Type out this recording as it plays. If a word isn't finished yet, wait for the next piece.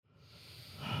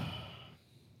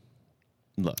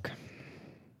Look.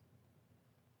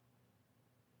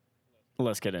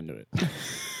 Let's get into it.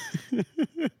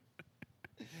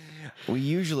 We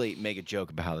usually make a joke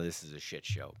about how this is a shit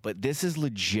show, but this is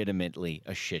legitimately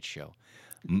a shit show.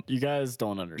 You guys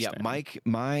don't understand. Yeah, Mike,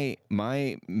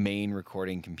 my main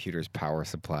recording computer's power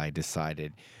supply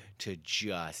decided to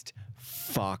just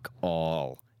fuck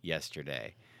all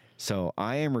yesterday. So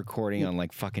I am recording on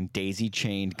like fucking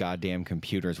daisy-chained goddamn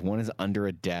computers. One is under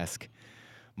a desk.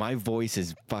 My voice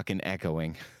is fucking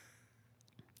echoing.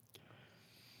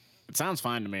 It sounds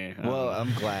fine to me. Well,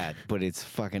 I'm glad, but it's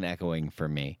fucking echoing for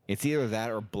me. It's either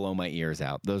that or blow my ears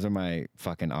out. Those are my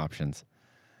fucking options.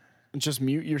 Just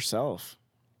mute yourself.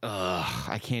 Ugh,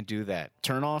 I can't do that.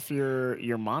 Turn off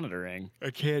your monitoring.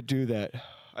 I can't do that.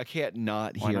 I can't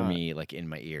not Why hear not? me like in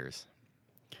my ears.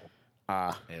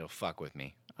 It'll fuck with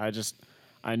me.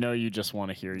 I know you just want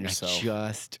to hear yourself.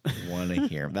 I just want to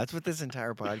hear. That's what this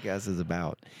entire podcast is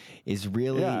about. Is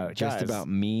really just guys, about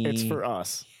me. It's for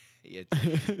us.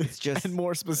 It's just And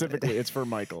more specifically, it's for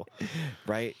Michael.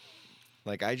 right.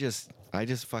 Like I just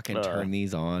fucking turn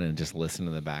these on and just listen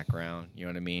to the background. You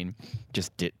know what I mean?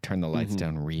 Just turn the lights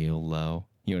down real low.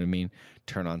 You know what I mean?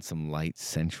 Turn on some light,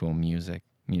 sensual music.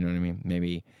 You know what I mean?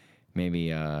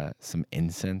 Maybe some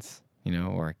incense, you know,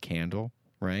 or a candle,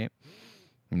 right?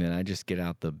 And then I just get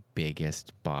out the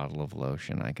biggest bottle of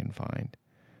lotion I can find,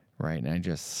 right? And I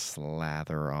just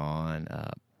slather on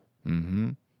up.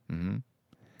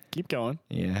 Keep going.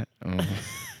 Yeah.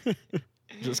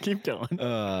 Just keep going.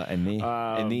 And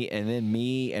then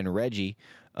me and Reggie,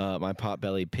 my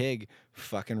pot-bellied pig,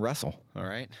 fucking wrestle. All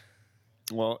right.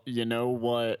 Well, you know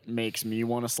what makes me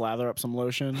want to slather up some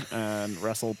lotion and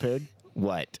wrestle pig?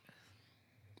 What?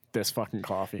 This fucking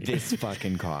coffee. This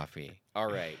fucking coffee. All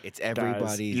right. It's Guys,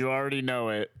 everybody's. you already know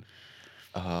it.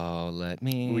 Oh, let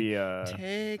me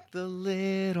take the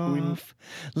lid off.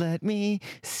 Let me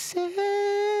set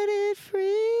it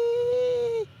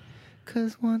free.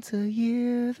 'Cause once a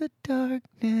year the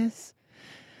darkness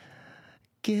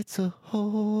gets a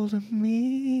hold of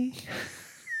me.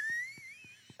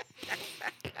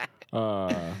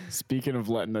 Speaking of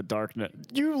letting the darkness,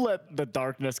 you let the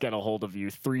darkness get a hold of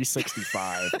you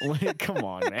 365. Like, come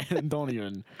on, man. Don't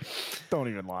even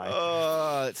lie.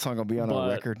 That song will be on a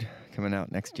record coming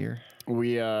out next year.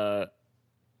 We've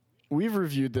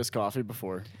reviewed this coffee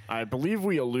before. I believe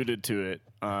we alluded to it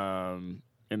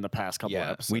in the past couple of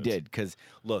episodes. We did, because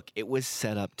look, it was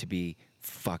set up to be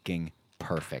fucking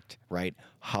perfect, right?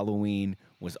 Halloween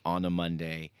was on a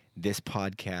Monday. This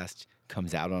podcast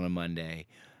comes out on a Monday.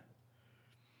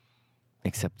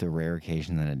 Except the rare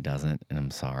occasion that it doesn't, and I'm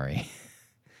sorry.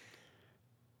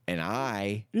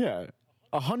 Yeah,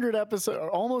 100 episodes,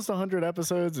 almost 100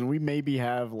 episodes, and we maybe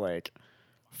have like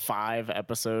 5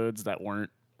 episodes that weren't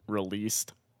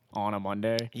released on a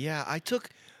Monday. Yeah, I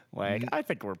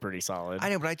think we're pretty solid. I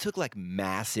know, but I took like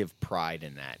massive pride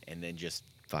in that, and then just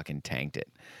fucking tanked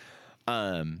it.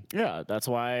 Yeah, that's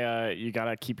why you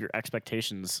gotta keep your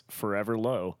expectations forever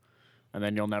low, and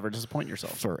then you'll never disappoint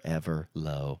yourself. Forever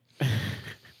low.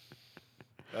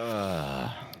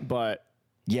 But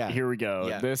Yeah, here we go.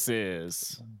 Yeah. This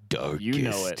is darkest. You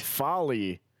know it.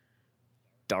 Folly.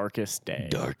 Darkest Day.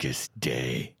 Darkest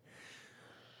Day.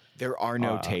 There are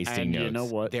no tasting and notes. you know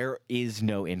what? There is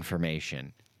no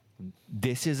information.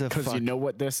 This is a Because you know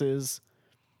what this is?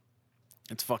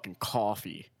 It's fucking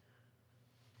coffee.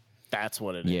 That's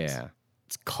what it is. Yeah.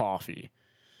 It's coffee.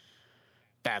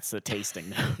 That's the tasting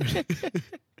note.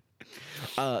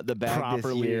 The bag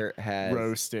Properly this year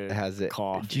has it.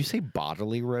 coffee. Did you say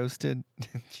bodily roasted?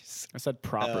 I said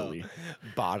properly.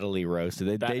 Bodily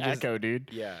roasted. They just, echo, dude.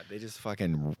 yeah, they just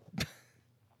fucking.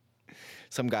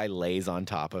 Some guy lays on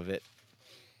top of it.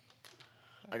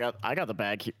 I got the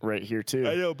bag right here too.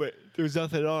 I know, but there's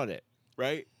nothing on it,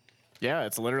 right? Yeah,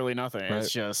 it's literally nothing. Right.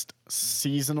 It's just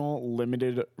seasonal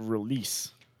limited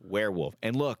release. Werewolf.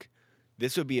 And look,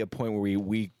 this would be a point where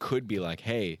we could be like,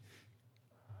 hey,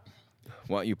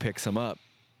 why don't you pick some up?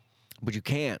 But you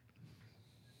can't.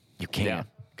 You can't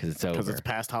because it's over. Because it's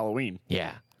past Halloween.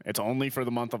 Yeah. It's only for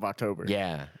the month of October.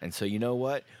 Yeah. And so you know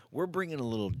what? We're bringing a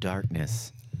little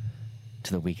darkness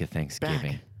to the week of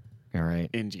Thanksgiving. All right.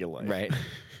 Into your life. Right.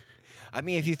 I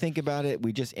mean, if you think about it,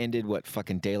 we just ended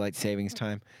fucking daylight savings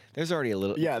time. There's already a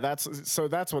little. Yeah, that's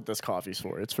what this coffee's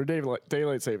for. It's for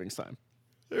daylight savings time.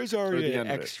 There's already the an end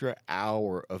of it. extra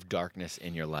hour of darkness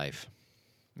in your life.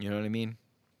 You know what I mean?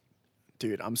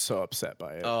 Dude, I'm so upset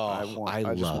by it. Oh, I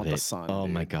just love want it. the sun, Oh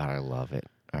dude. my God, I love it.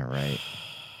 All right.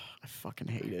 I fucking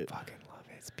hate it. Fucking love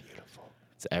it. It's beautiful.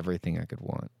 It's everything I could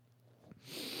want.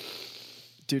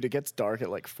 Dude, it gets dark at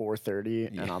like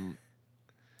 4:30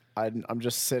 and I'm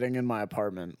just sitting in my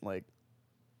apartment like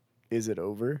Is it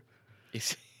over?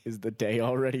 Is, Is the day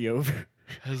already over?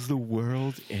 has the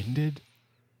world ended?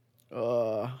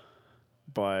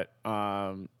 But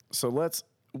so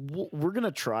we're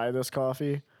gonna try this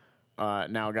coffee.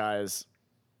 Now, guys,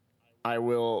 I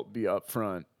will be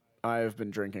upfront. I have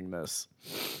been drinking this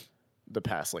the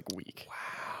past week.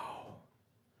 Wow.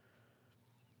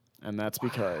 And that's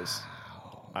because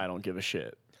I don't give a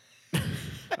shit.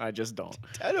 I just don't.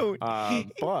 I don't.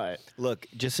 But Look,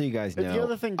 just so you guys know, the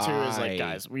other thing too is I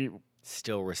guys, we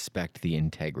still respect the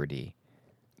integrity.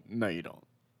 no, you don't.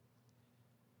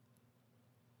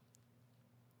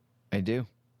 I do.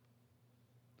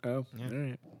 Oh, all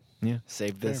right. Yeah.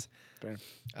 Save this. Fair.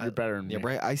 You're better than Yeah, me.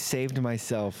 right. I saved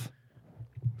myself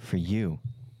for you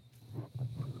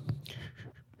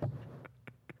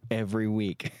every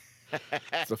week.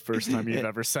 It's the first time you've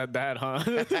ever said that, huh?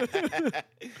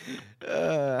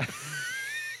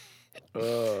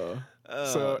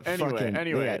 So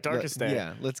anyway, Darkest Day.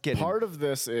 Yeah, let's get Part of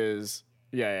this is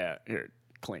here,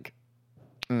 clink.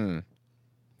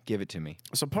 give it to me.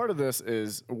 So part of this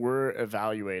is we're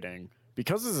evaluating,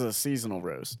 because this is a seasonal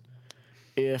roast,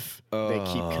 if they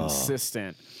keep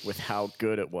consistent with how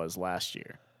good it was last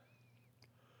year.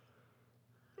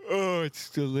 Oh, it's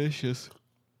delicious.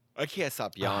 I can't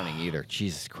stop yawning either.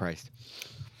 Jesus Christ.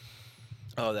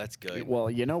 Oh, that's good. Well,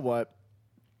 you know what?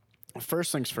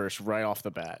 First things first, right off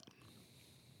the bat,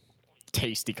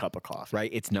 tasty cup of coffee. Right?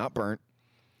 It's not burnt,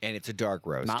 and it's a dark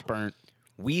roast. Not burnt.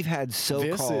 We've had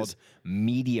so-called is-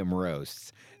 medium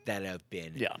roasts that have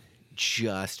been Yeah.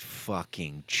 just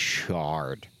fucking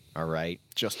charred. All right?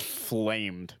 Just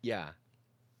flamed. Yeah.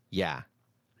 Yeah.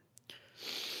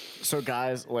 So,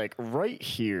 guys, right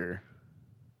here,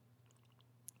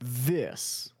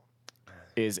 this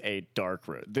is a dark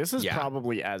roast. This is Yeah.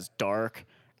 probably as dark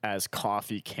as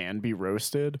coffee can be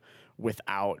roasted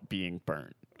without being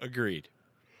burnt. Agreed.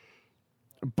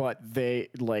 But they,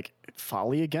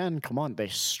 Folly again, come on, they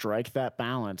strike that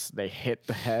balance. They hit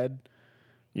the head,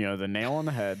 the nail on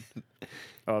the head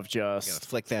of Gotta just,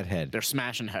 flick that head. they're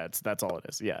smashing heads. That's all it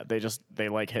is. Yeah, they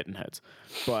like hitting heads.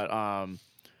 But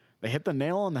they hit the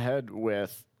nail on the head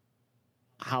with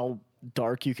how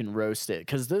dark you can roast it.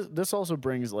 Because this also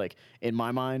brings, in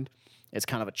my mind, it's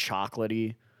kind of a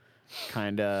chocolatey,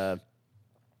 kind of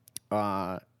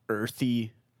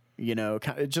earthy,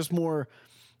 just more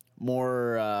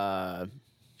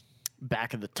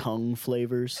back of the tongue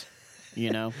flavors,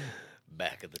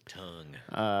 Back of the tongue.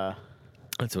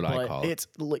 That's what I But call it. it's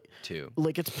too.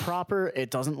 it's proper.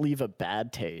 It doesn't leave a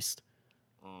bad taste.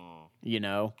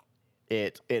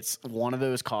 It's one of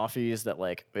those coffees that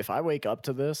if I wake up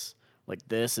to this,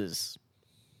 this is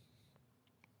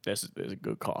a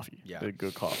good coffee. Yeah. A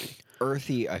good coffee.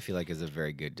 Earthy, I feel like, is a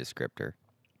very good descriptor.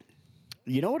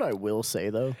 You know what I will say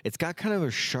though? It's got kind of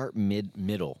a sharp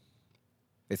middle.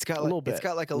 It's got A little bit. It's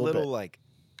got a A little little bit.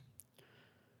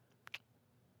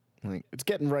 It's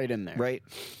getting right in there. right.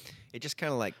 It just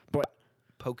kind of But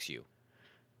pokes you.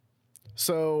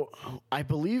 so I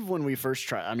believe when we first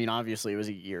tried, obviously it was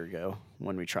a year ago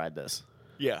when we tried this.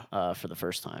 Yeah. For the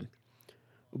first time.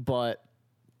 But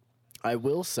I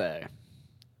will say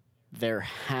there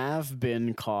have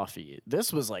been coffee.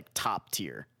 This was top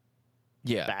tier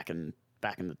Yeah. back in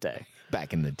the day.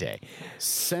 Back in the day.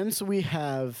 Since we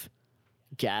have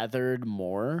gathered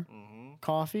more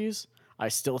coffees, I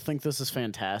still think this is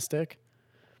fantastic,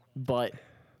 but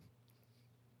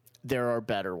there are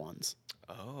better ones.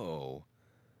 Oh.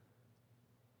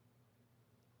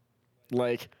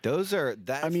 Those are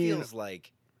feels like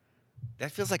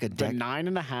a the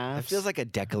 9.5. that feels like a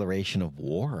declaration of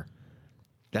war.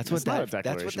 That's It's what not a that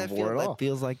declaration that's of what war at that all.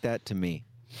 feels like that to me.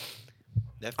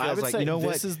 That I feels would like say you know this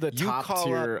what is the you top call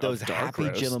tier up of those dark happy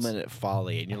roasts. gentlemen at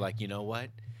Folly, and you're like, you know what?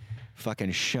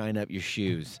 Fucking shine up your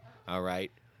shoes. All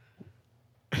right,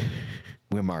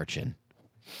 we're marching.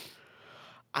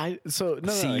 See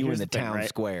See you in here's the thing, town right?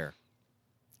 square.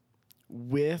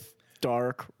 With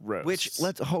dark roasts.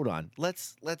 Which hold on.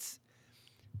 Let's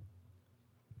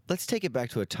take it back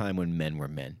to a time when men were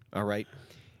men. All right,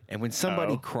 and when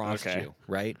somebody crossed okay. you,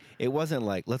 right? It wasn't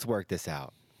like let's work this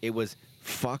out. It was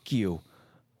fuck you.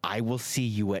 I will see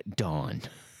you at dawn.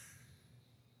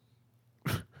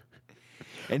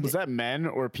 And was that men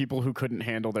or people who couldn't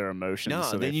handle their emotions? no,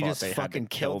 so then they you thought just they fucking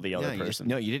had to kill killed the other you person.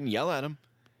 You didn't yell at him.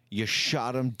 You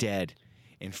shot him dead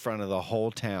in front of the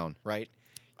whole town, right?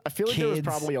 I feel like there was Kids-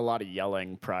 probably a lot of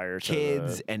yelling prior to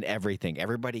Kids and everything.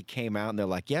 Everybody came out and they're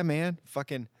like, yeah, man,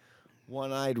 fucking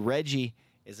one-eyed Reggie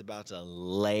is about to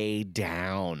lay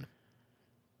down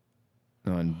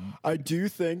on I do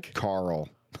think. Carl.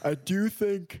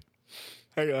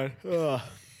 Hang on.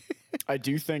 I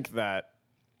do think that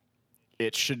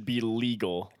it should be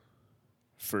legal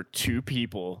for two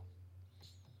people,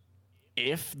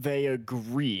 if they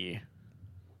agree,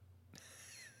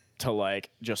 to like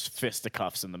just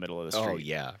fisticuffs in the middle of the street. Oh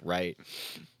yeah, right.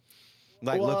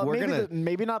 Like, Well, look, we're maybe gonna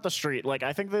maybe not the street. Like,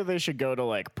 I think that they should go to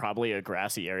like probably a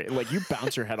grassy area. Like, you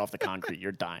bounce your head off the concrete,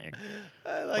 you're dying.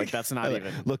 Like that's not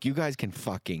even. Look, you guys can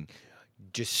fucking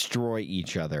destroy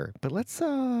each other, but let's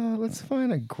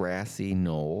find a grassy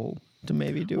knoll to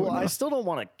maybe do it. Well, I still don't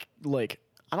want to like.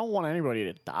 I don't want anybody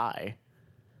to die,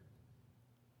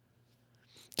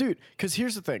 dude. Because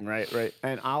here's the thing, right?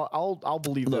 And I'll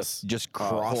believe Look, this. just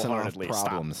crossing off wholeheartedly.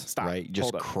 problems, Stop. right?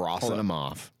 Just crossing them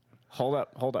off. Hold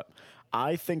up.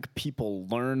 I think people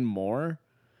learn more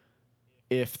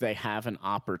if they have an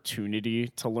opportunity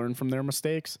to learn from their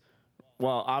mistakes.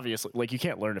 Well, obviously, like you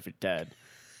can't learn if you're dead.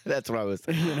 That's what I was.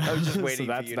 I was just waiting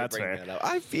So for you to that's bring fair. that up.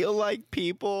 I feel like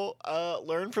people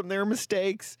learn from their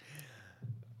mistakes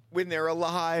when they're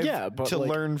alive. Yeah, but to like,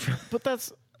 learn from. But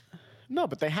that's no,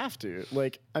 but they have to.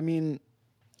 Like, I mean,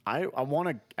 I want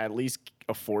to at least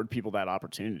afford people that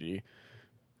opportunity.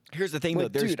 Here's the thing,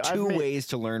 Like, though. There's dude, two ways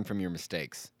to learn from your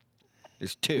mistakes.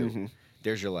 There's two. Mm-hmm.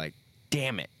 There's your like,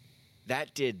 damn it,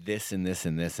 that did this and this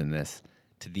and this and this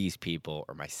to these people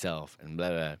or myself and blah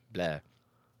blah blah.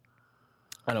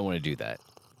 I don't want to do that.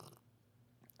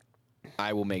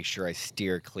 I will make sure I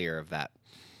steer clear of that.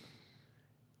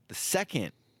 The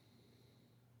second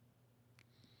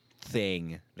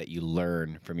thing that you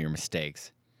learn from your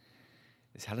mistakes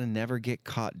is how to never get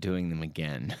caught doing them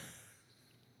again.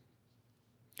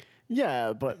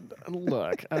 Yeah, but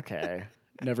look, okay,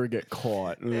 never get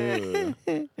caught, ugh.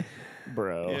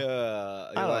 Bro. Yeah.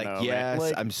 I don't know, man. yes,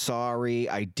 Like- I'm sorry.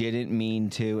 I didn't mean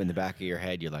to. In the back of your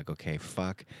head, you're like, okay,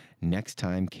 fuck. Next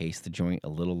time, case the joint a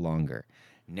little longer.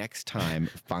 Next time,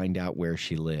 find out where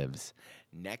she lives.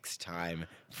 Next time,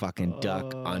 fucking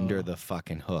duck under the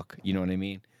fucking hook. You know what I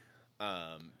mean?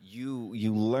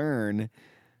 You learn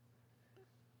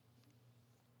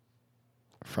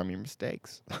from your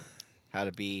mistakes how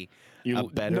to be a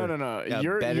better No. a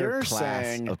You're better class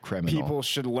saying of criminal. people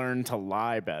should learn to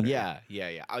lie better. Yeah.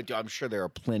 I'm sure there are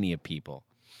plenty of people.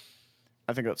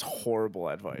 I think that's horrible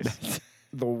advice.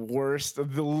 The worst,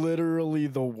 literally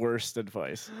the worst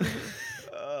advice.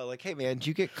 Like, hey, man, did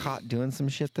you get caught doing some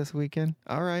shit this weekend?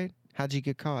 All right. How'd you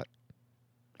get caught?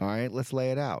 All right, let's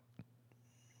lay it out.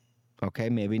 Okay,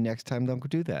 maybe next time don't go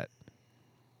do that.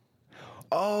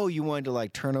 Oh, you wanted to,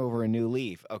 like, turn over a new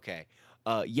leaf. Okay.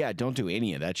 Yeah, don't do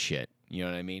any of that shit. You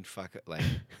know what I mean? Fuck it. Like,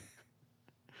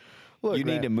 Look, you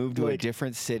need man, to move to a like,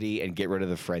 different city and get rid of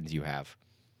the friends you have.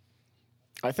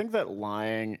 I think that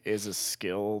lying is a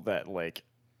skill that like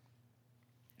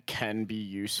can be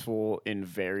useful in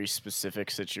very specific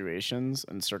situations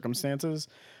and circumstances,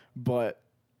 but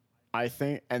I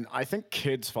think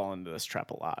kids fall into this trap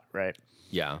a lot, right?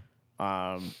 Yeah.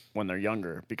 When they're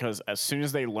younger, because as soon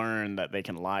as they learn that they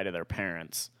can lie to their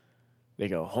parents, they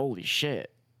go, "Holy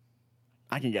shit,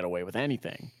 I can get away with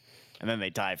anything," and then they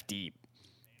dive deep.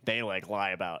 They like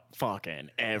lie about fucking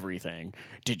everything.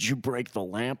 Did you break the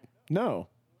lamp? No.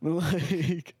 Like,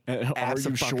 are you sure?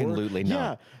 Abso-fucking-lutely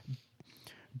not. Yeah.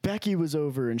 Becky was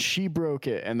over and she broke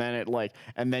it, and then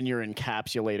and then you're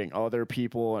encapsulating other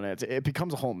people, and it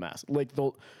becomes a whole mess. Like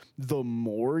the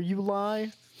more you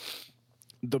lie,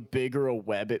 the bigger a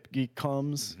web it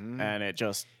becomes, and it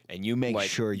just And you make like,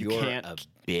 sure you you're can't- a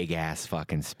big ass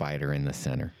fucking spider in the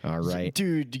center. All right.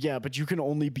 Dude, yeah, but you can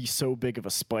only be so big of a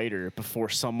spider before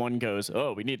someone goes,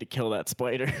 "Oh, we need to kill that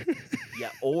spider." Yeah,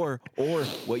 or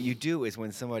what you do is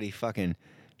when somebody fucking,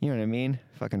 you know what I mean,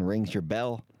 fucking rings your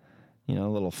bell, you know, a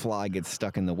little fly gets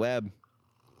stuck in the web,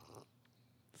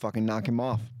 fucking knock him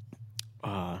off.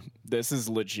 This is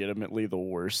legitimately the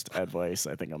worst advice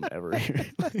I think I'm ever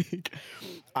hearing. Like,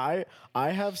 I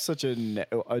have such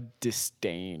a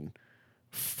disdain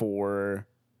for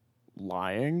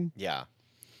lying Yeah.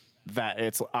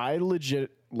 that I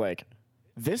legit like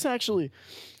this actually.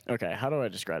 Okay, how do I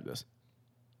describe this?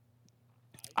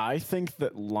 I think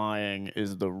that lying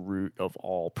is the root of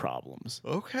all problems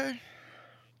Okay.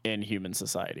 in human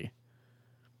society.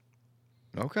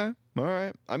 Okay. All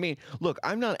right. I mean, look,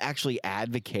 I'm not actually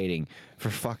advocating for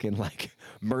fucking like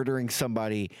murdering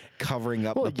somebody, covering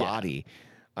up the yeah. body.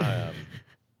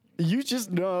 You just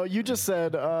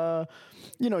said,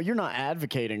 you're not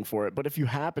advocating for it, but if you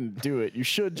happen to do it, you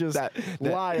should just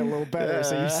lie a little better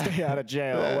so you stay out of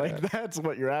jail. Like, that's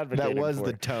what you're advocating That was for.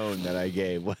 the tone that I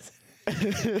gave. Was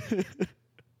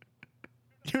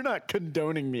You're not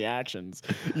condoning the actions.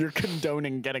 You're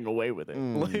condoning getting away with it.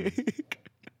 Like,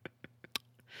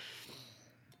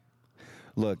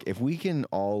 Look, if we can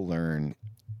all learn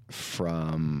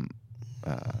from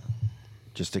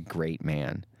Just a great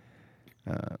man.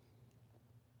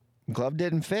 Glove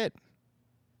didn't fit.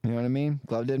 You know what I mean?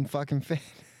 Glove didn't fucking fit.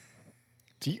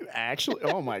 Do you actually?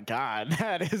 Oh my God,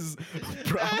 that is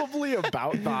probably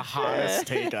about the hottest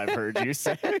take I've heard you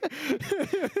say.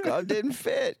 Glove didn't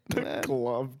fit.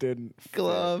 Glove didn't.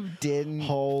 Glove didn't.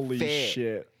 Holy fit.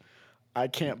 shit! I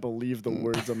can't believe the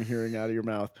words I'm hearing out of your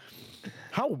mouth.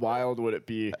 How wild would it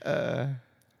be? Or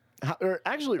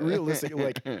actually, realistically,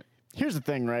 like, here's the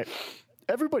thing, right?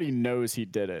 Everybody knows he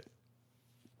did it.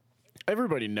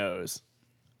 Everybody knows.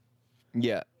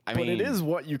 Yeah, but it is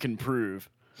what you can prove.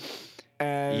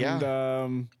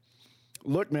 And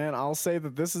look, man, I'll say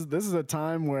that this is a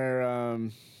time where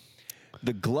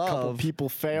the glove couple people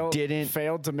failed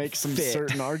to make some fit.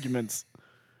 certain arguments,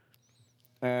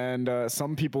 and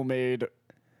some people made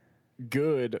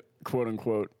good quote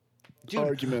unquote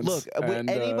arguments. Look, when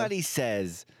anybody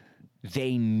says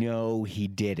they know he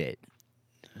did it,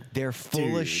 they're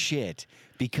full of shit.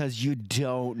 Because you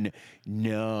don't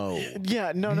know.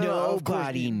 Yeah, no.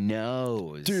 Nobody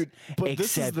knows. Dude, but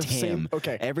except this is the him. Same,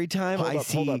 okay. Every time I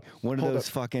see one of those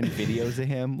fucking videos of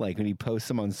him, like when he posts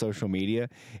them on social media,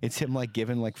 it's him like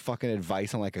giving like fucking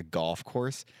advice on like a golf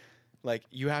course. Like,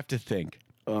 you have to think.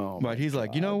 Oh, but he's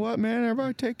like, you know what, man?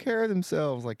 Everybody take care of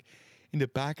themselves. Like, in the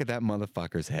back of that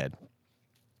motherfucker's head.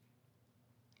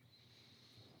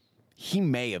 He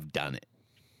may have done it.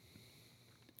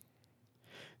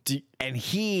 And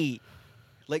he,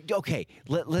 like, okay,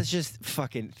 let's just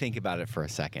fucking think about it for a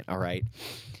second, all right?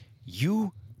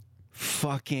 You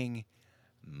fucking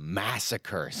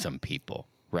massacre some people,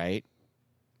 right?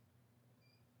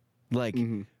 Like,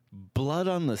 blood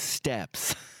on the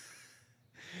steps.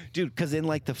 Dude, because in,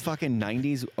 like, the fucking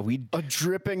 90s, a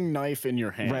dripping knife in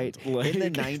your hand. Right. Like. In the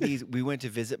 90s, we went to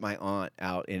visit my aunt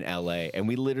out in L.A., and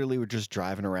we literally were just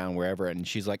driving around wherever, and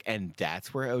she's like, and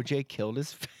that's where O.J. killed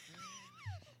his family?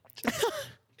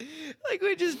 Like,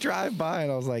 we just drive by,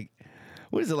 and I was like,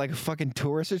 what is it, like a fucking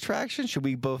tourist attraction? Should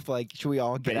we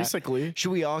all get basically out?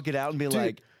 Should we all get out and be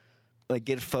like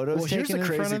get photos taken here's the in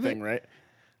crazy front of thing, it? right?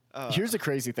 Here's the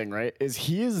crazy thing, right? Is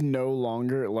he is no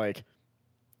longer like,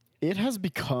 it has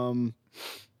become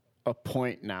a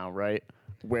point now, right?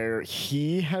 Where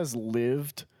he has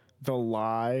lived the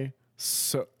lie.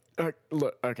 So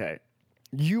look, okay.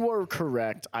 You are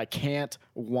correct. I can't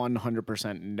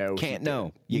 100% know. Can't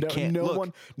know. You can't. No Look,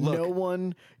 one. look. No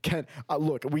one can.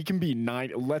 Look, we can be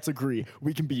Let's agree.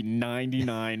 We can be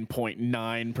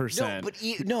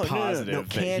 99.9% positive.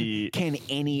 Can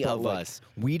any of us?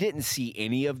 We didn't see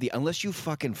any of the. Unless you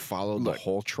fucking followed the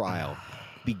whole trial,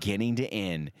 beginning to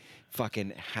end.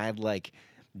 Fucking had like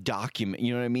document.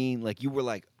 You know what I mean? Like, you were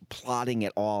like plotting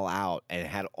it all out and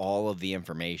had all of the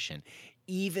information.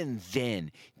 Even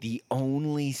then, the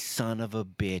only son of a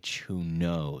bitch who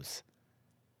knows.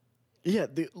 Yeah,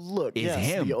 is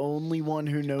him. The only one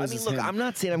who knows. I mean, is look, him. I'm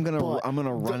not saying I'm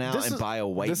gonna run out and buy a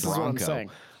white this Bronco. Is what I'm saying.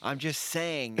 I'm just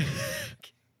saying.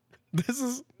 This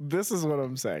is what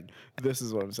I'm saying. This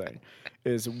is what I'm saying.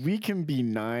 Is we can be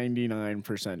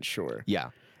 99% sure.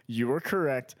 Yeah. You are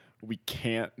correct. We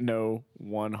can't know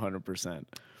 100%.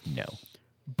 No.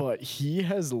 But he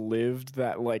has lived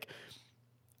that, like.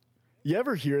 You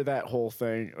ever hear that whole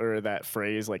thing or that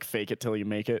phrase, like, fake it till you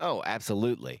make it? Oh,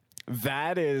 absolutely.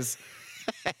 That is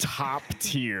top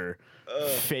tier.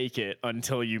 Fake it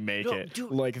until you make it.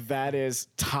 Dude. Like, that is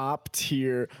top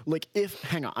tier. Like,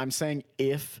 I'm saying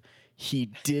if he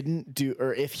didn't do,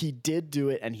 or if he did do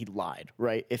it and he lied,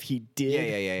 right? If he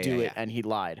did do it and he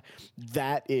lied,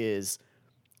 that is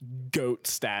GOAT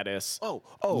status.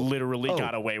 Literally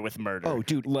got away with murder. Oh,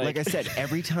 dude, like I said,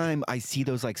 every time I see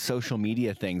those like social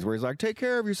media things where he's like, take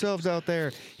care of yourselves out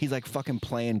there, he's like fucking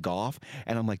playing golf,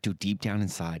 and I'm like, dude, deep down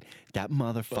inside, that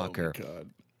motherfucker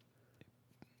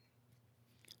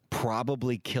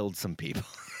probably killed some people.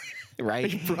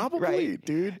 Right? Probably, right?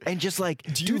 dude. And just like,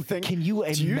 can you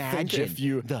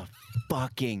imagine the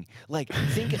fucking, like,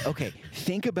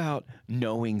 think about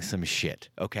knowing some shit,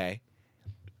 okay?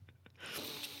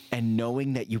 And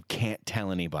knowing that you can't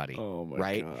tell anybody,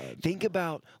 right? God. Think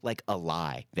about like a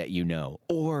lie that you know,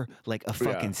 or like a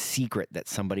fucking secret that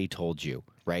somebody told you,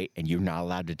 right? And you're not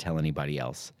allowed to tell anybody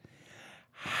else.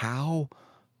 How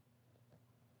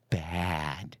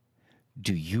bad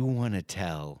do you want to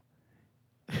tell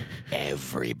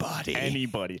everybody?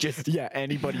 Anybody.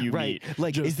 Anybody you right. meet.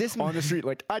 Like, just is this on the street?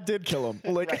 Like, I did kill him.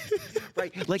 Like,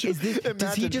 right. Like, is this?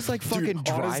 Does he just like fucking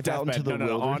drive out into the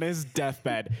wilderness? On his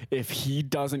deathbed, if he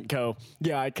doesn't go,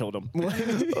 yeah, I killed him.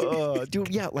 Dude,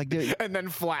 yeah, like, dude. And then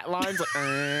flatlines. Like,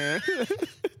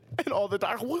 and all the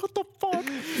time. What the fuck?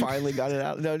 Finally got it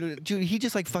out. No, dude, he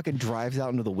just like fucking drives out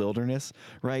into the wilderness,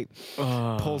 right?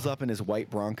 Pulls up in his white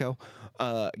Bronco,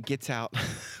 gets out,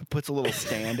 puts a little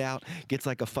stand out, gets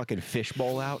like a fucking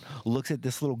fishbowl out, looks at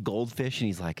this little goldfish, and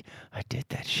he's like, I did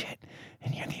that shit,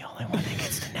 and you're the only one that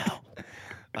gets to know.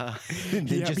 And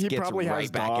then just he gets probably has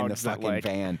right back in the dogs that, fucking like,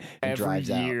 van and drives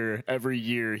out. Every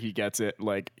year he gets it,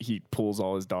 like he pulls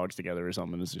all his dogs together or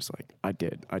something. It's just like, I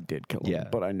did kill him, Yeah.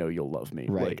 but I know you'll love me.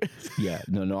 Right. Like, Yeah.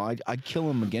 No, I'd kill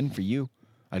him again for you.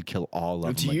 I'd kill all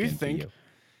of Do them you again think- for you.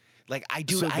 Like, I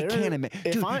do. so I there- can't imagine.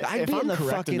 if Dude, if I'd be I'm in the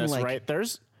correct fucking in this, like. right?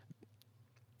 There's.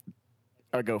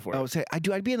 Go for it. I would say,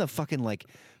 I'd be in the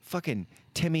fucking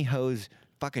Timmy Ho's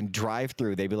fucking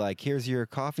drive-through. They'd be like, "Here's your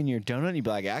coffee and your donut." And you'd be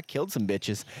like, "I killed some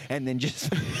bitches," and then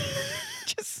just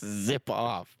just zip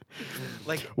off.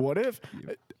 Like, What if?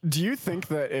 Do you think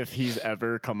that if he's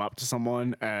ever come up to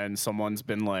someone and someone's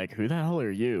been like, "Who the hell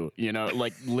are you?" You know,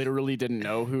 like literally didn't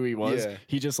know who he was. Yeah.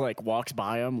 He just like walks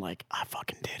by him, like, "I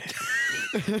fucking did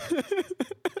it,"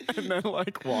 and then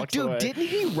like walks dude, away. didn't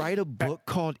he write a book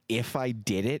called "If I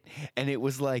Did It"? And it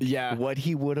was like, Yeah. what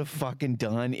he would have fucking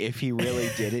done if he really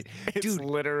did it. It's Dude,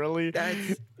 literally,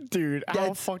 that's- dude. How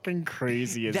that's- fucking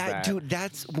crazy is that? Dude,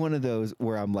 that's one of those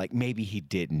where I'm like, maybe he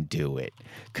didn't do it,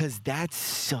 because that's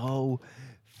so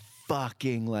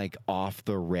fucking like off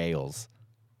the rails.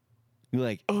 You're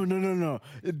like, Oh no,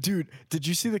 dude! Did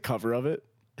you see the cover of it?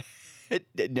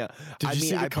 no. I you mean, see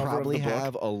the I cover of probably the book?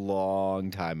 have a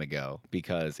long time ago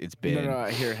because it's been. No,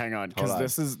 here, hang on, because Hold on.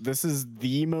 this is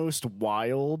the most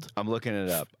wild. I'm looking it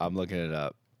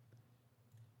up.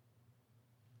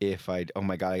 If I, oh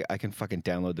my god, I can fucking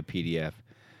download the PDF.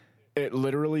 It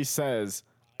literally says,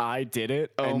 "I did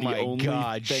it." Oh and my the only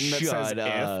God, thing that says shut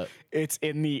up. "if," it's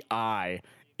in the eye.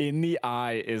 In the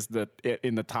eye is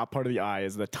in the top part of the eye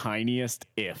is the tiniest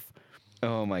 "if."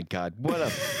 Oh my god, what a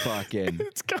fucking.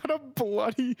 It's got a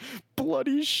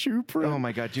bloody shoe print. Oh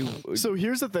my god, dude. So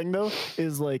here's the thing, though,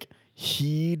 is like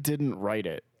he didn't write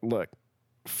it. Look,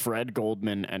 Fred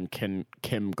Goldman and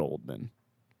Kim Goldman.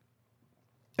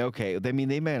 Okay, I mean,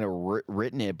 they might have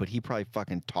written it, but he probably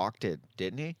fucking talked it,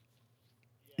 didn't he?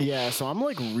 Yeah, so I'm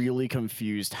like really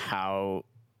confused how.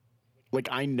 Like,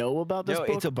 I know about this book,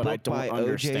 it's a but book I don't by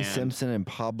understand. O.J. Simpson and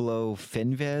Pablo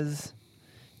Finvez,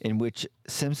 in which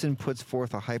Simpson puts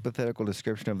forth a hypothetical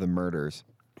description of the murders.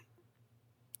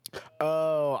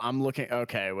 Oh, I'm looking.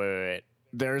 Okay, wait.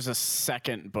 There's a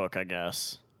second book, I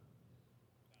guess,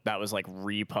 that was like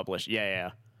republished.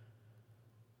 Yeah.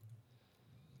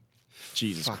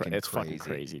 Jesus Christ, Fucking it's fucking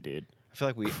crazy. crazy, dude. I feel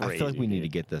like we Crazy, need to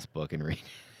dude. get this book and read.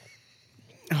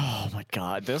 Oh my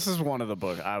God, this is one of the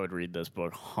books I would read. This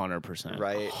book, 100%,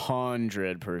 Right.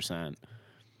 100%.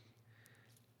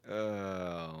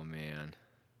 Oh man.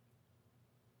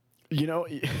 You know,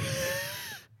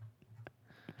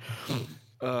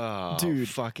 Oh, dude,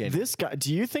 fucking. this guy.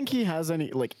 Do you think he has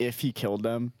any like? If he killed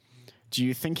them, do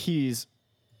you think he's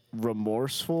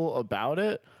remorseful about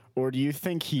it? Or do you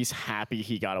think he's happy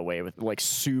he got away with it? Like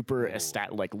super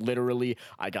like literally,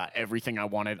 I got everything I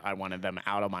wanted. I wanted them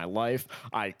out of my life.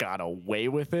 I got away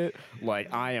with it.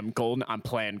 Like I am golden. I'm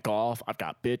playing golf. I've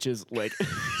got bitches. Like,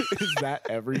 is that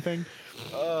everything?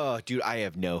 Oh, dude, I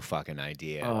have no fucking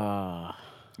idea.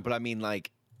 But I mean, like,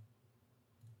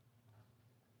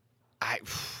 I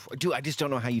just don't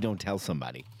know how you don't tell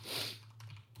somebody.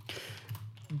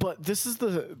 But this is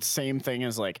the same thing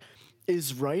as like,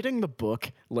 is writing the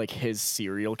book like his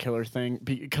serial killer thing?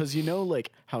 Because you know,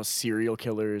 like how serial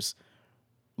killers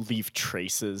leave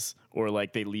traces or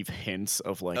like they leave hints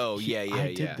of like, Oh yeah,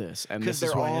 I did this, and because this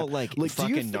is they're why I all am. like do you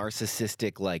fucking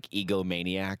narcissistic, like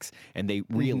egomaniacs, and they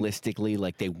realistically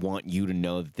like they want you to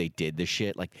know that they did the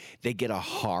shit. Like they get a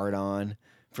hard on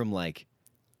from like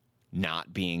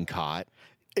not being caught.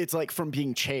 It's like from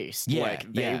being chased. Yeah, like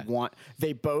yeah.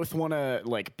 they both want to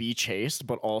like be chased,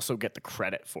 but also get the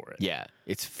credit for it. Yeah,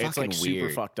 it's fucking like, super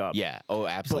weird. fucked up. Yeah. Oh,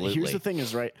 absolutely. But here's the thing: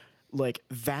 is right, like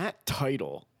that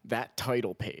title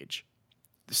page,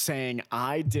 saying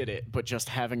 "I did it," but just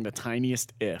having the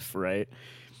tiniest "if," right?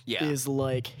 Yeah. Is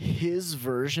like his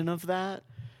version of that,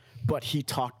 but he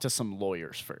talked to some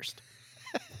lawyers first.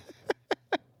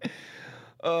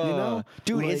 You know,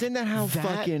 dude, Like, isn't that how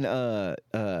fucking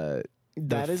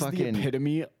that is fucking the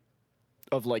epitome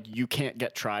of like, you can't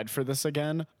get tried for this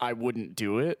again. I wouldn't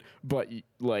do it, but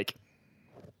like,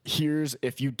 here's,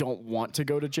 if you don't want to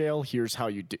go to jail, here's how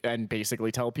you do, and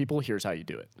basically tell people, here's how you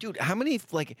do it. dude, how many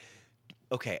like?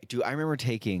 Okay, dude, I remember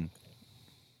taking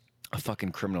a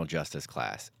fucking criminal justice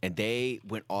class, and they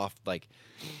went off like.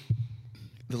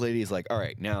 The lady's like, "All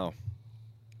right, now,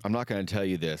 I'm not going to tell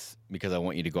you this because I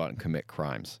want you to go out and commit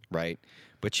crimes, right?"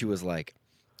 But she was like,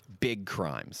 big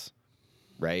crimes,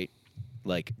 right?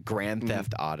 Like Grand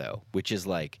Theft Auto, which is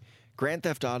like Grand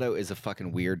Theft Auto is a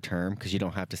fucking weird term because you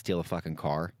don't have to steal a fucking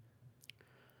car.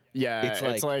 Yeah,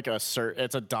 it's like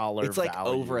it's a dollar. It's like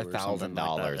value over or something $1,000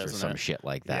 like or that, some isn't it? shit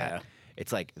like that. Yeah.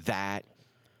 It's like that,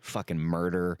 fucking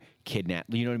murder, kidnap.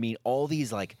 You know what I mean? All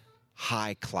these like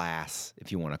high class,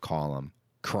 if you want to call them,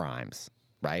 crimes,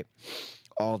 right?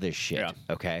 All this shit. Yeah.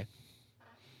 Okay.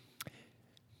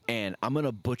 And I'm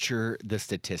gonna butcher the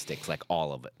statistics, like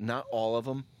all of it. Not all of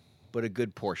them, but a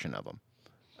good portion of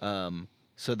them.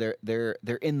 So they're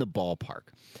in the ballpark.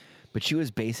 But she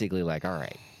was basically like, all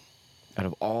right, out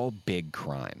of all big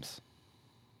crimes,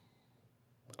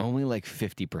 only like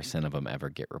 50% of them ever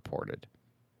get reported.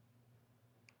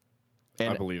 And,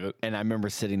 I believe it. And I remember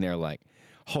sitting there like,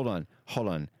 hold on.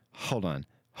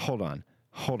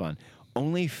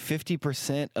 Only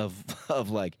 50% of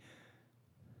like,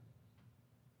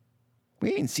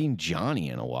 we ain't seen Johnny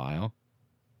in a while.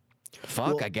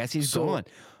 Fuck, Well, I guess he's so-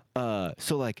 gone.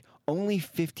 So like only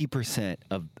 50%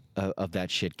 of that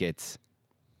shit gets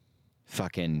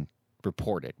fucking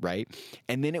reported, right?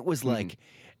 And then it was like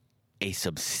a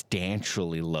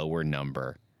substantially lower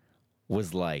number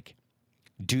was like,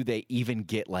 do they even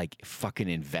get like fucking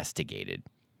investigated?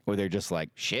 Or they're just like,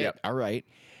 shit, Yep. all right.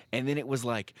 And then it was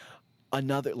like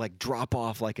another, like drop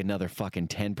off like another fucking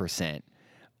 10%.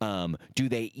 Do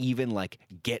they even like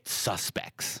get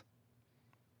suspects?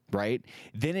 Right?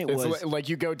 Then it It's was like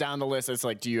you go down the list. It's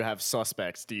like, do you have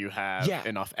suspects? Do you have Yeah.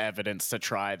 enough evidence to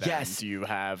try them? Yes. Do you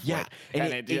have yeah, like,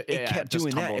 and it yeah, kept just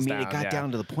doing that. I tumbles mean, it got yeah.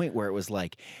 down to the point where it was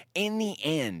like, in the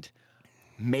end,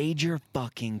 major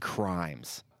fucking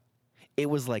crimes, it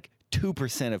was like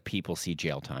 2% of people see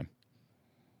jail time.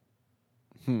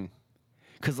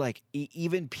 Because like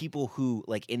even people who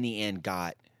like in the end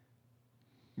got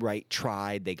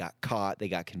tried, they got caught, they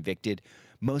got convicted.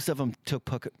 Most of them took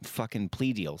fucking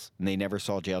plea deals and they never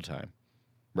saw jail time,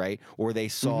 right? Or they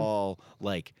saw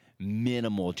like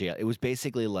minimal jail. It was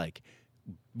basically like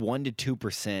 1 to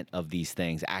 2% of these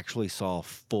things actually saw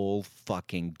full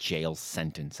fucking jail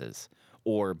sentences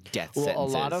or death Well,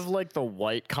 sentences. a lot of like the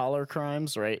white collar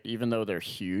crimes, right? Even though they're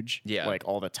huge, Yeah. like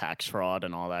all the tax fraud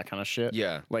and all that kind of shit.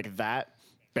 Yeah. like that.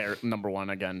 Number one,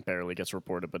 again, barely gets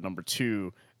reported, but number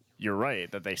two, you're right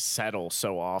that they settle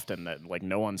so often that like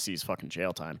no one sees fucking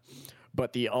jail time.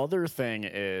 But the other thing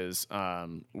is,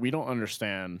 we don't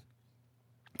understand.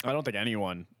 I don't think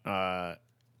anyone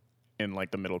in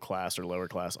like the middle class or lower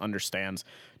class understands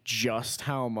just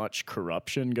how much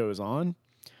corruption goes on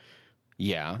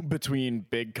yeah. between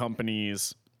big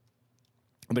companies,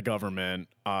 the government,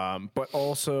 but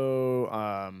also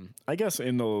I guess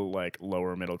in the like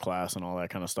lower middle class and all that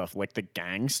kind of stuff, like the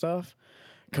gang stuff.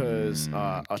 Because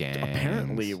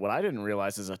apparently, gangs. what I didn't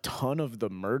realize is a ton of the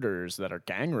murders that are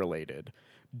gang related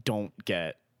don't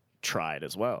get tried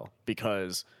as well.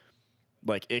 Because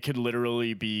like it could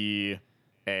literally be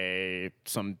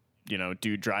some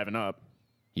dude driving up,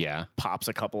 Yeah. pops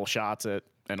a couple shots at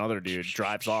another dude,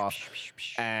 drives off,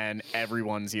 and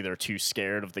everyone's either too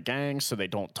scared of the gang so they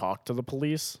don't talk to the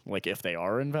police, like if they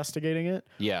are investigating it,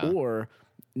 Yeah. or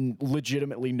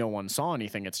legitimately no one saw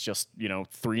anything. It's just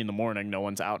 3 a.m, no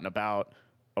one's out and about,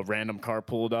 a random car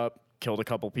pulled up, killed a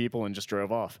couple people, and just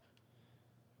drove off,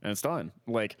 and it's done.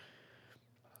 Like,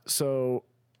 so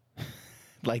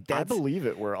Like I that's believe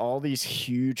it, where all these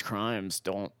huge crimes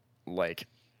don't like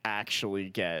actually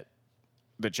get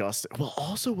the justice. Well,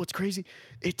 also what's crazy,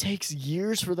 it takes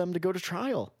years for them to go to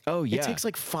trial. Oh, yeah. It takes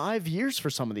like 5 years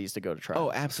for some of these to go to trial.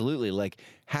 Oh, absolutely. Like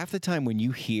half the time when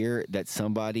you hear that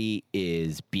somebody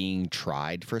is being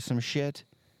tried for some shit,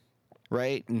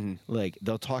 right? Like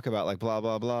they'll talk about like blah,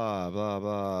 blah, blah, blah,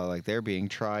 blah. Like they're being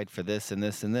tried for this and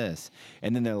this and this.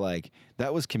 And then they're like,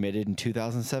 that was committed in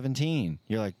 2017.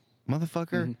 You're like,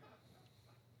 motherfucker,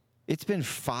 it's been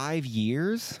 5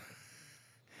 years.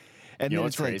 And You know then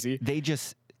what's it's like, crazy? they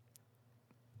just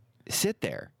sit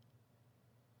there.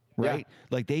 Right?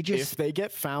 Like they just If they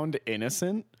get found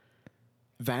innocent,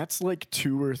 that's like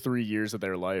 2 or 3 years of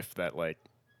their life that like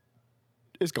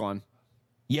is gone.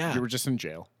 yeah. You were just in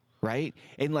jail. Right?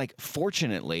 And like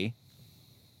fortunately,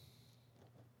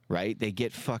 right, they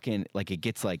get fucking like it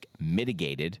gets like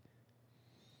mitigated.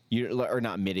 Or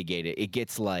not mitigated. It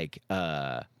gets like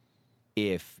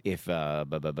if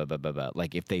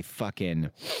like if they fucking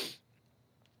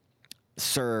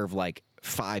serve like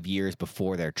 5 years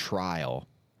before their trial,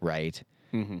 right?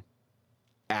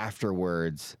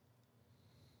 Afterwards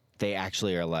they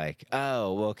actually are like,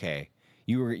 "Oh, okay.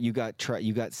 You got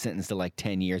sentenced to like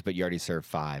 10 years, but you already served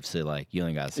 5, so like you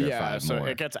only got to serve 5 so more."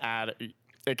 it gets added.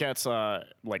 It gets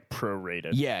like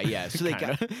prorated. Yeah. So they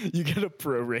got you get a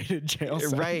prorated jail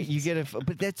sentence. right. You get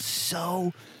but that's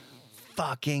so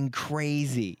fucking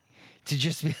crazy to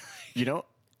just be. You know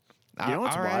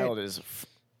what's all right. wild is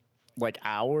like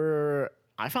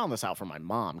I found this out from my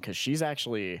mom because she's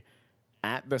actually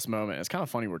at this moment. It's kind of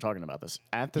funny we're talking about this.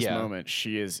 At this moment,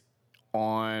 she is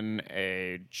on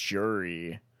a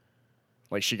jury.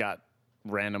 Like she got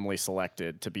randomly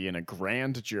selected to be in a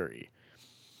grand jury.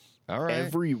 All right.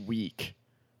 Every week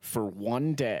for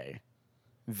one day,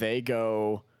 they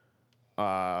go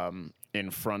in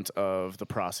front of the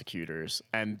prosecutors,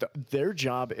 and their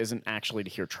job isn't actually to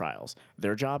hear trials.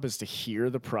 Their job is to hear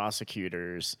the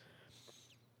prosecutors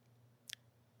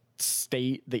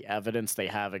state the evidence they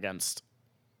have against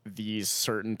these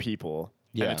certain people.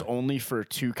 Yeah. And it's only for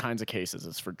two kinds of cases.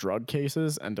 It's for drug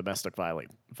cases and domestic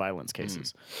violence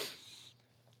cases.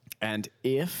 And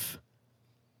if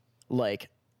like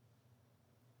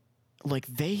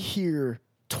they hear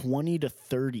 20 to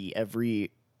 30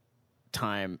 every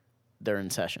time they're in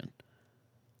session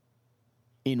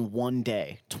in one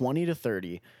day, 20 to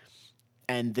 30.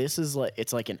 And this is like,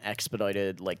 it's like an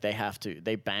expedited, like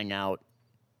they bang out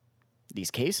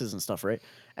these cases and stuff, right?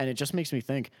 And it just makes me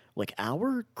think, like,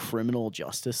 our criminal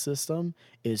justice system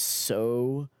is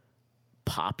so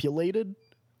populated.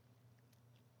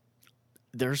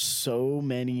 There's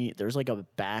like a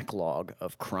backlog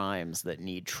of crimes that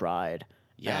need tried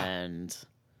and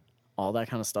all that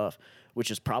kind of stuff,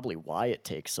 which is probably why it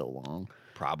takes so long.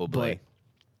 Probably.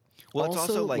 Well, it's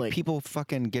also like people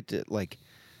fucking get to, like,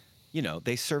 you know,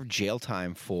 they serve jail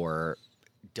time for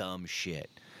dumb shit.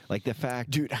 Like the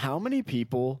fact, dude, how many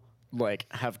people like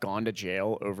have gone to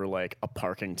jail over like a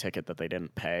parking ticket that they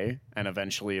didn't pay, and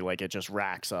eventually like it just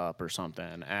racks up or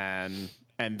something, and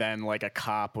then like a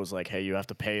cop was like, "Hey, you have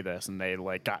to pay this," and they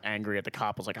like got angry at the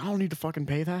cop. Was like, "I don't need to fucking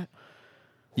pay that."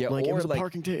 Yeah, like or it was like, a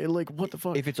parking ticket. Like what the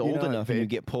fuck? If it's old enough and you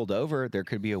get pulled over, there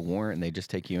could be a warrant and they just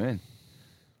take you in.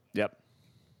 Yep.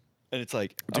 And it's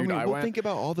like, dude, I mean, think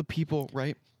about all the people,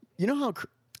 right? You know how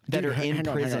that are in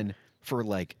prison for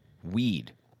like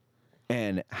weed.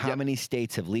 And how many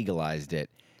states have legalized it,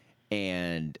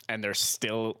 and they're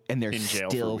still in jail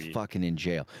still for weed. Fucking in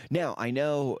jail. Now I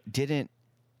know did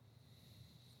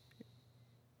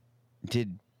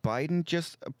Biden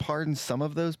just pardon some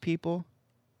of those people?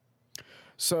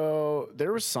 So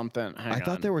there was something. I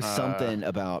thought there was something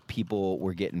about people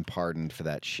were getting pardoned for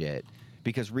that shit,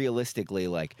 because realistically,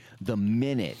 like the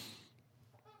minute,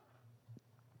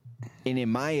 and in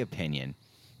my opinion,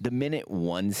 the minute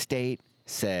one state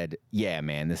said, "Yeah,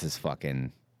 man, this is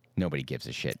fucking nobody gives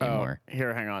a shit anymore."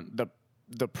 Here, hang on.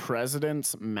 The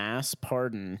president's mass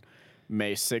pardon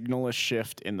may signal a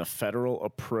shift in the federal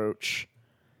approach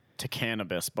to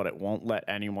cannabis, but it won't let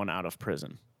anyone out of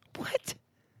prison. What?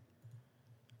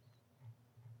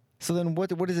 So then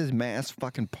what is his mass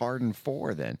fucking pardon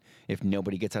for then, if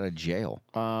nobody gets out of jail?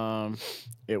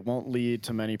 It won't lead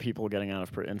to many people getting out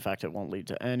of prison. In fact, it won't lead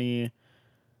to any.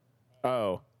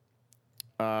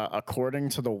 According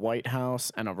to the White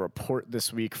House and a report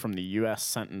this week from the U.S.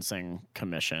 Sentencing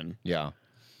Commission,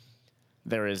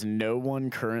 there is no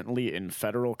one currently in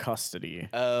federal custody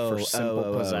for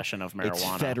simple possession of marijuana.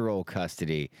 It's federal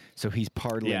custody. So he's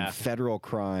pardoning federal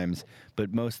crimes,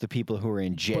 but most of the people who are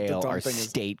in jail are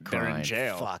state crimes. They're in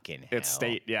jail. Fucking hell. It's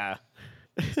state, yeah.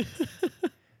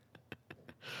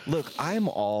 Look, I'm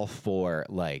all for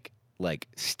like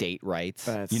state rights.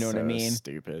 That's you know what I mean?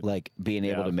 Stupid. Like being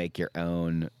able to make your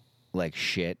own like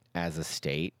shit as a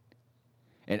state.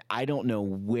 And I don't know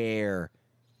where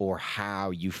or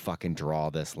how you fucking draw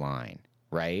this line,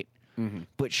 right? Mm-hmm.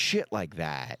 But shit like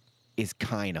that is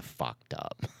kind of fucked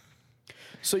up.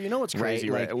 So you know what's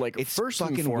crazy, right? Like it's first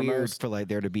fucking and foremost, weird for like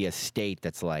there to be a state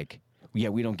that's like, yeah,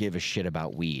 we don't give a shit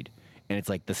about weed, and it's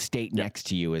like the state next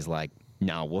to you is like,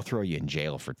 no, we'll throw you in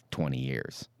jail for 20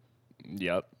 years.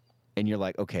 Yep. And you're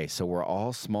like, okay, so we're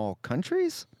all small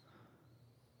countries,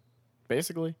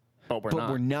 basically, but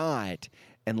we're not.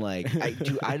 And like,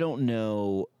 I don't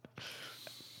know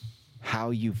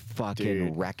how you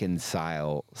fucking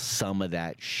reconcile some of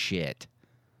that shit.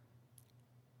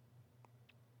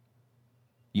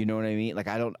 You know what I mean? Like,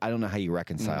 I don't know how you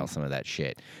reconcile some of that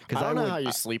shit. Because I don't know how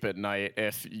you sleep at night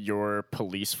if your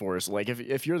police force, like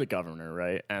if you're the governor,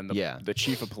 right, and the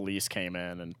chief of police came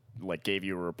in and like gave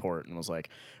you a report and was like,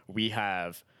 we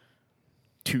have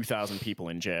 2,000 people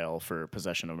in jail for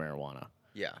possession of marijuana.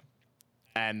 Yeah.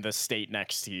 And the state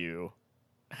next to you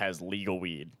has legal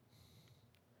weed.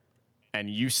 And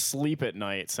you sleep at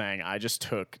night saying, I just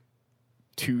took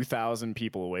 2,000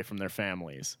 people away from their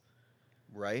families.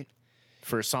 Right.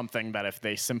 For something that if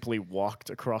they simply walked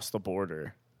across the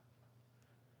border,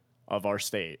 of our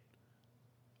state,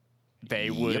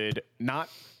 they would not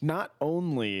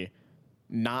only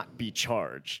not be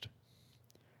charged,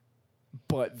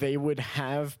 but they would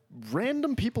have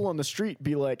random people on the street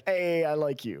be like, "Hey, I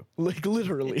like you." Like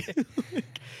literally.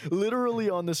 Literally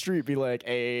on the street be like,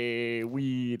 "Hey,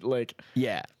 weed." Like,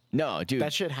 yeah. No, dude.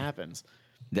 that shit happens.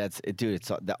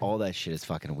 It's all that shit is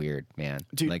fucking weird, man.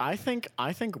 Dude, like, I think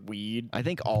weed. I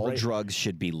think all drugs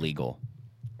should be legal.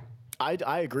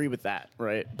 I agree with that,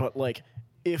 right? But like,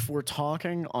 if we're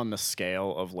talking on the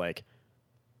scale of like,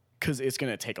 because it's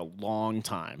gonna take a long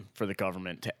time for the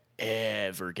government to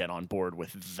ever get on board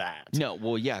with that. No,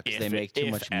 well, yeah, because they make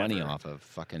too much money ever. off of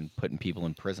fucking putting people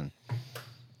in prison.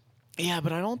 Yeah,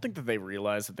 but I don't think that they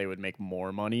realize that they would make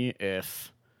more money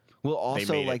if. Well,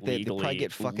 also, made it like, they probably legally-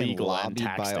 get fucking legal and lobbied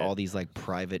by taxed all it. these, like,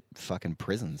 private fucking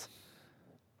prisons.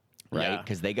 Right? Yeah.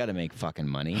 Because they got to make fucking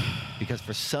money. Because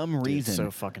for some reason,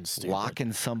 so fucking stupid.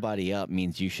 locking somebody up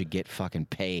means you should get fucking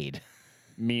paid.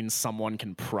 Means someone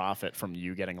can profit from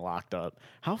you getting locked up.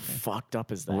 How fucked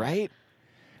up is that? Right?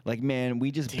 Like, man,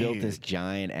 we just built this Dude.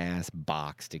 giant ass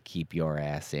box to keep your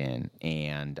ass in,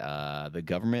 and the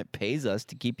government pays us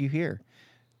to keep you here.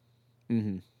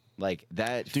 Mm-hmm. Like,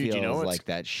 that Dude, feels you know what's- like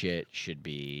that shit should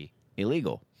be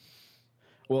illegal.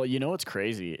 Well, you know what's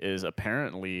crazy is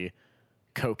apparently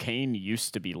cocaine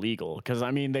used to be legal because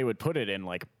I mean they would put it in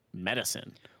like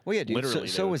medicine. Well, yeah, dude. Literally,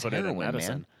 so they would was put it in heroin, man.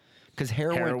 medicine. Because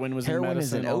Heroin was in is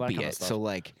medicine, an all that kind of opiate. stuff. So,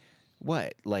 like,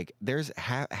 what? Like, there's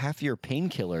half your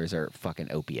painkillers are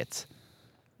fucking opiates.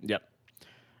 Yep.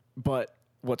 But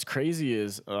what's crazy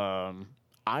is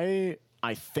I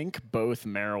think both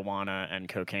marijuana and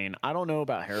cocaine. I don't know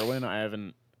about heroin. I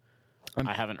haven't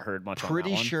heard much on that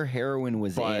Pretty one. sure heroin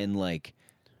was But- in, like,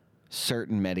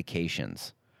 certain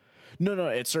medications. No,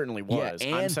 it certainly was.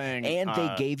 Yeah, I'm saying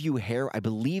they gave you I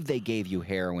believe they gave you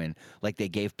heroin like they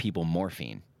gave people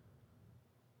morphine.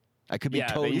 I could be yeah,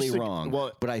 they totally used to- wrong,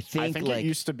 well, but I think like it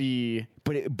used to be.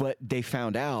 but they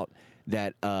found out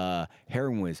that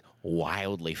heroin was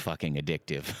wildly fucking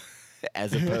addictive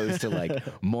as opposed to like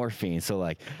morphine. So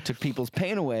like took people's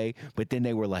pain away, but then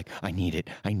they were like, I need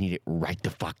it right the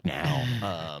fuck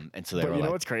now. And so they But were you know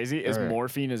like, what's crazy is "Alright."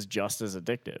 morphine is just as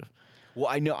addictive. Well,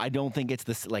 I know. I don't think it's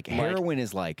this. Like, heroin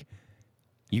is like,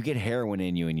 you get heroin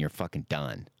in you and you're fucking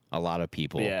done. A lot of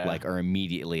people Yeah. like are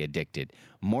immediately addicted.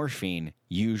 Morphine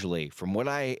usually, from what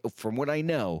I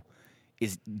know,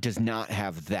 does not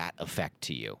have that effect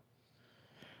to you.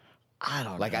 I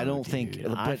don't Like, know, I don't think- dude.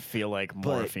 I but- feel like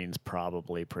morphine's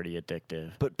probably pretty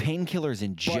addictive. But painkillers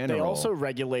in general, But they also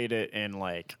regulate it in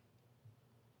like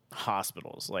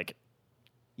hospitals. Like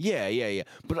yeah.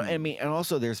 But I mean, and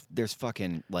also there's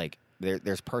fucking like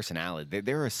there's personality.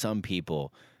 There are some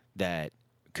people that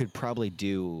could probably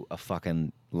do a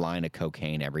fucking line of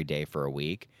cocaine every day for a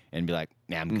week and be like,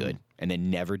 nah, I'm good. And then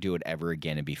never do it ever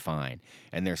again and be fine.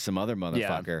 And there's some other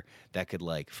motherfucker that could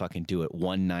like fucking do it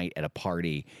one night at a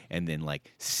party and then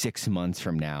like 6 months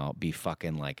from now be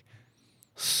fucking like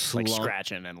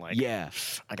scratching and like, yeah,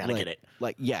 I gotta like, get it.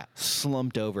 Like, yeah,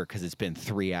 slumped over because it's been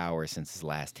 3 hours since his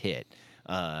last hit.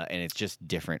 And it's just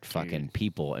different fucking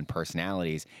people and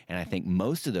personalities. And I think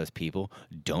most of those people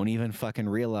don't even fucking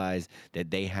realize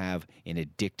that they have an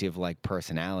addictive like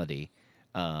personality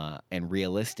and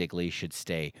realistically should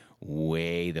stay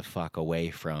way the fuck away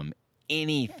from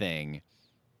anything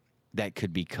that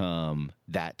could become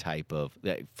that type of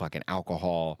that fucking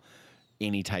alcohol,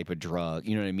 any type of drug.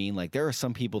 You know what I mean? Like, there are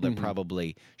some people that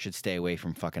probably should stay away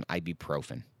from fucking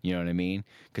ibuprofen. You know what I mean?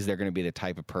 Because they're going to be the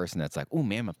type of person that's like, oh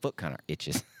man, my foot kind of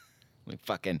itches. Like,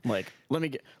 fucking Like let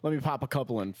me pop a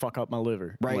couple and fuck up my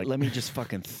liver. right. Like, Let me just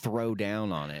fucking throw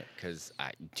down on it. Because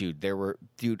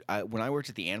when I worked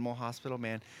at the animal hospital,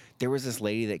 man, there was this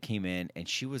lady that came in and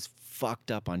she was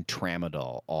fucked up on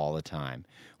tramadol all the time,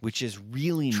 which is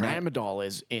really not. tramadol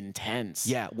is intense.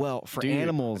 Yeah, well, for Dude,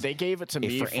 animals, they gave it to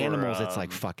me for animals, it's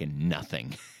like fucking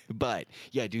nothing. But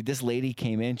yeah, dude, this lady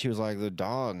came in. She was like, "The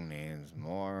dog needs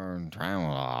more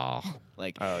tramadol."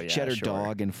 Like, Oh, yeah, she had her sure.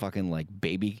 dog and fucking like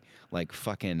baby, like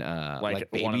fucking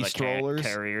like baby one of the strollers.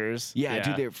 carriers. Yeah,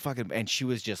 dude, they're fucking, and she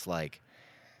was just like,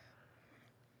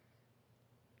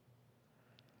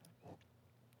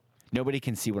 nobody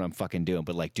can see what I'm fucking doing,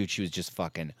 but like, dude, she was just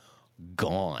fucking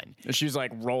gone. And she was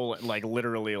like rolling, like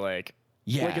literally, like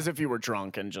Yeah. as if you were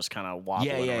drunk and just kind of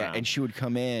wobbling Yeah. around. And she would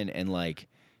come in and like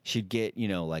she'd get,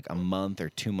 like a month or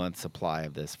 2 months supply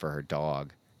of this for her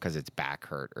dog because its back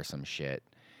hurt or some shit.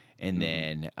 And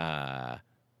then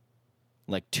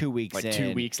like 2 weeks Like in,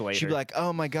 2 weeks she'd later. be like,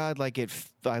 "Oh my god, like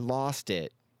I lost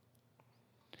it."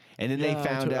 And then Yeah, they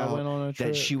found I went on a out trip.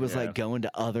 that she was Yeah. like going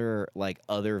to other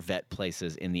vet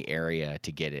places in the area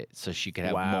to get it, so she could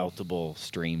have Wow. multiple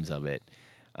streams of it.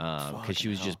 Because she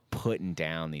was Fucking just putting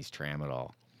down these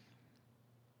tramadol.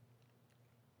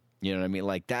 You know what I mean?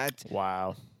 Like that.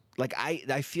 Wow. Like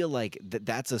I feel like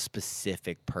that's a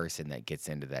specific person that gets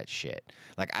into that shit.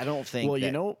 Like I don't think. Well, that,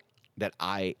 you know, that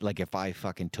I like if I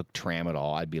fucking took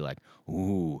tramadol, I'd be like,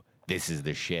 ooh, this is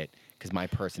the shit. Because my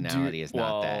personality is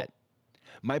not that.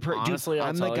 honestly, I'll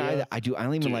I'm the tell guy ya, that I don't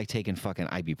even dude. like taking fucking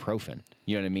ibuprofen.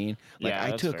 You know what I mean? Like Yeah,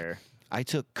 that's fair. I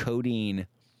took codeine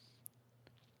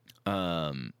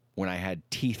when I had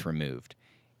teeth removed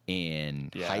in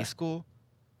Yeah. high school.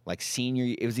 Like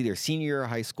it was either senior year of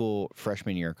high school,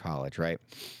 freshman year of college, right?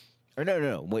 Or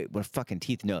no, wait, what fucking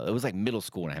teeth? No, it was like middle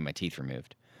school when I had my teeth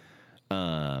removed.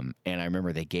 And I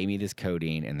remember they gave me this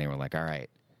codeine and they were like, all right,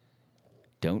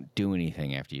 don't do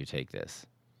anything after you take this.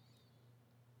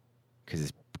 Because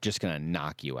it's just going to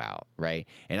knock you out, right?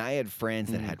 And I had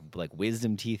friends that had like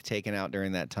wisdom teeth taken out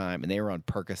during that time, and they were on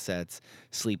Percocets,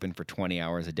 sleeping for 20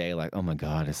 hours a day. Like, oh my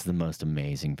God, it's the most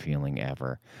amazing feeling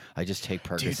ever. I just take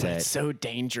Percocet. Dude, that's so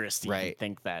dangerous to even Right.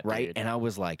 think that, right? dude. And I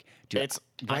was like, dude, It's.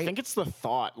 right? I think it's the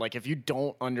thought. Like, if you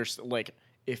don't understand, like,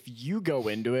 if you go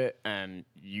into it and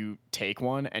you take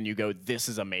one and you go, "This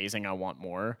is amazing. I want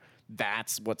more."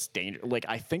 That's what's dangerous. Like,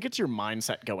 I think it's your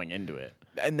mindset going into it.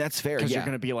 and that's fair. Because Yeah. you're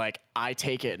going to be like, I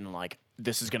take it and like,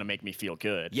 this is going to make me feel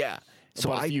good. yeah. So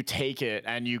But if you take it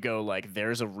and you go like,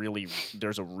 there's a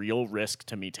real risk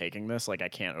to me taking this, like I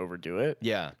can't overdo it.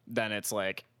 yeah. Then it's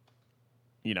like,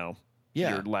 Yeah.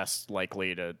 you're less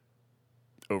likely to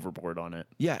overboard on it.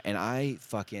 Yeah, and I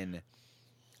fucking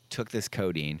took this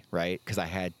codeine, right? Because I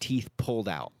had teeth pulled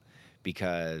out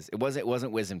because it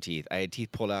wasn't wisdom teeth. I had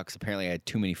teeth pulled out because apparently I had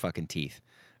too many fucking teeth.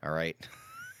 All right,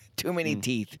 too many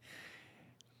teeth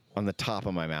on the top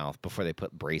of my mouth before they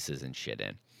put braces and shit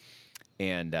in.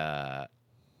 And I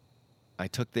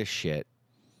took this shit,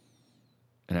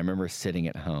 and I remember sitting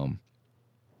at home,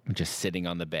 just sitting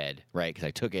on the bed, right? Because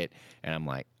I took it, and I'm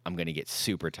like, I'm gonna get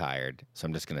super tired, so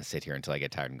I'm just gonna sit here until I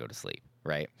get tired and go to sleep,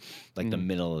 right? Like the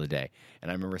middle of the day.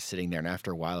 And I remember sitting there, and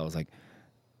after a while, I was like,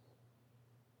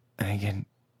 I can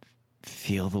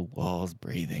feel the walls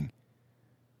breathing.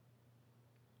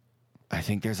 I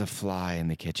think there's a fly in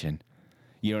the kitchen.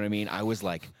 You know what I mean? I was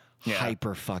like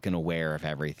hyper fucking aware of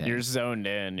everything. You're zoned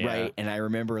in, yeah. Right. And I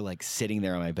remember like sitting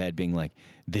there on my bed being like,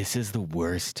 this is the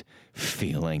worst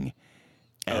feeling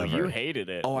ever. Oh, you hated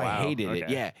it. Oh, I Wow. hated it.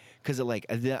 Okay. Yeah. Because like,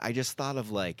 I just thought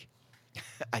of like,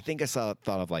 I think thought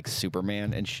of like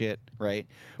Superman and shit, right?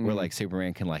 Where like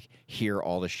Superman can like hear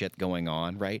all the shit going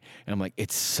on, right? And I'm like,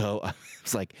 it's so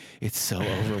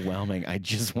overwhelming. I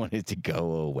just wanted to go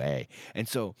away. And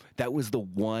so that was the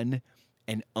one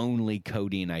and only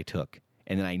codeine I took.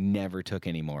 And then I never took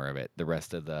any more of it, the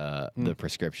rest of the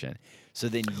prescription. So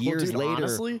then years dude, later,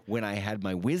 honestly- when I had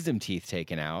my wisdom teeth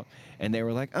taken out, and they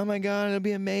were like, oh my God, it'll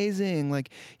be amazing. Like,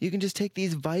 you can just take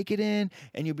these Vicodin,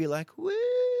 and you'll be like, woo.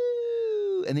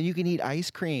 And then you can eat ice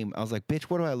cream. I was like, bitch,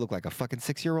 what do I look like? A fucking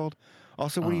 6-year-old?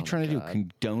 Also, what are you trying to do?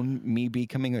 Condone me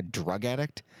becoming a drug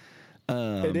addict?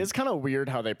 It is kind of weird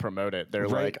how they promote it. They're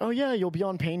Right. like, "Oh yeah, you'll be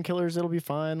on painkillers. It'll be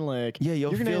fine. Like, Yeah,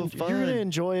 you'll you're gonna, feel You're fine." gonna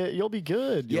enjoy it. You'll be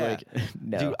good." You're Yeah. like,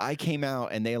 no. Dude, I came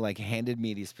out and they like handed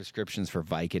me these prescriptions for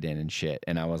Vicodin and shit.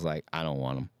 And I was like, I don't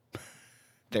want them.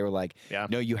 They were like, Yeah.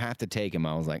 no, you have to take them.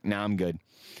 I was like, nah, I'm good.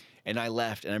 And I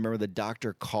left. And I remember the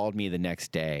doctor called me the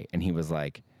next day and he was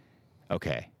like,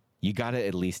 okay, you got to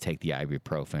at least take the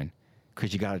ibuprofen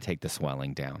because you got to take the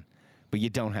swelling down. But you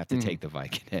don't have to take the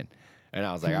Vicodin. And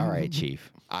I was like, all right,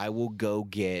 chief, I will go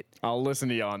get. I'll listen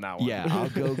to you on that one. Yeah, I'll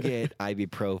go get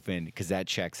ibuprofen because that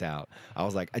checks out. I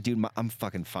was like, dude, I'm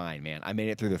fucking fine, man. I made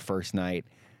it through the first night.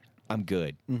 I'm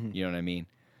good. You know what I mean?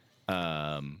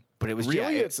 But it was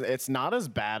Really, yeah, it's not as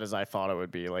bad as I thought it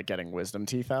would be. Like getting wisdom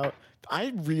teeth out.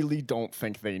 I really don't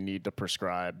think they need to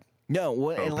prescribe. no,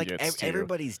 well, and like Opiates, too.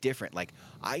 everybody's different. Like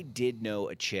I did know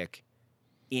a chick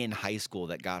in high school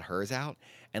that got hers out,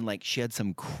 and like she had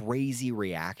some crazy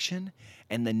reaction,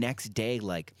 and the next day,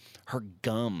 like her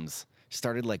gums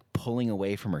started like pulling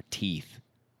away from her teeth.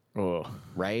 Oh,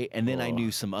 Right. And then I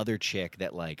knew some other chick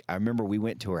that like, I remember we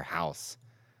went to her house.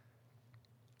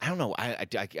 I don't know. I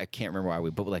can't remember why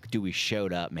but like, dude, we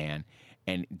showed up, man.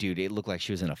 And dude, it looked like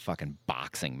she was in a fucking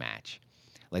boxing match.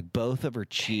 Like both of her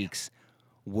cheeks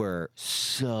were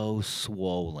so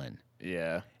swollen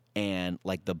yeah. and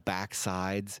like the back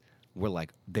sides were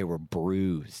like, they were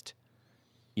bruised.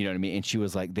 You know what I mean? And she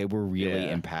was like, they were really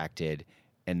Yeah. impacted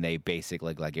and they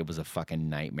basically like, it was a fucking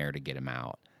nightmare to get them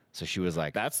out. So she was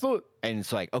like, That's the and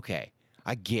it's like, okay,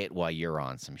 I get why you're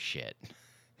on some shit.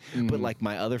 But like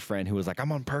my other friend who was like,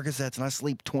 I'm on Percocets and I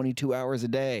sleep 22 hours a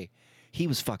day. He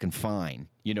was fucking fine.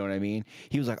 You know what I mean?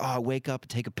 He was like, oh, I wake up,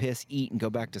 take a piss, eat, and go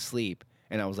back to sleep.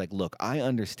 And I was like, look, I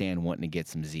understand wanting to get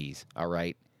some Z's, all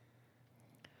right?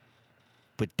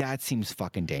 But that seems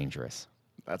fucking dangerous.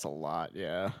 That's a lot,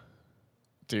 yeah.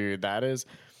 Dude, that is...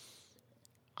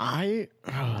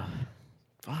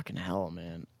 fucking hell,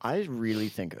 man. I really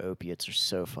think opiates are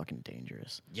so fucking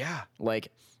dangerous. Yeah. Like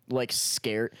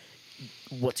scared.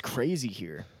 What's crazy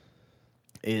here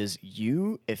is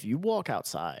if you walk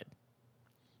outside,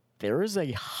 there is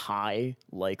a high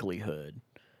likelihood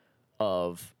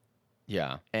of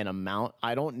an amount.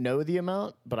 I don't know the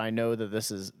amount, but I know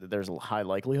that there's a high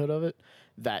likelihood of it,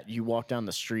 that you walk down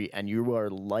the street and you are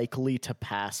likely to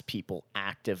pass people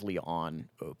actively on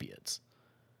opiates.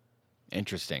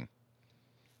 Interesting.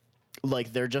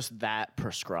 Like, they're just that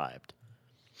prescribed.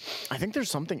 I think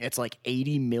there's something, it's like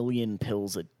 80 million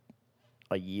pills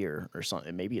a year or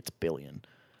something. Maybe it's billion.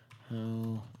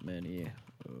 How many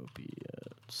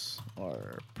opiates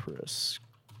are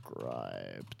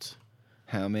prescribed?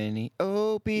 How many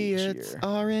opiates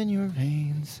are in your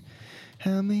veins?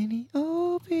 How many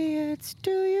opiates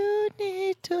do you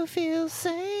need to feel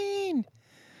sane?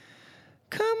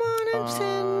 Come on and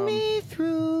send me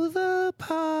through the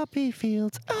poppy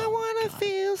fields. I want to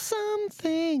feel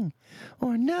something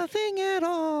or nothing at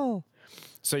all.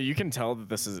 So you can tell that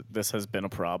this has been a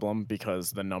problem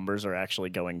because the numbers are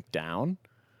actually going down,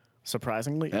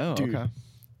 surprisingly. Oh, dude, okay.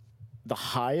 The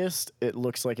highest it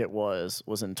looks like it was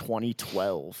in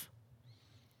 2012.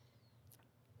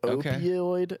 Okay.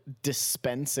 Opioid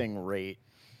dispensing rate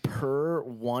per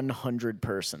 100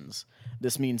 persons.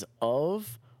 This means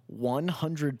of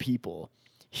 100 people,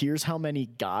 here's how many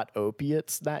got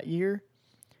opiates that year.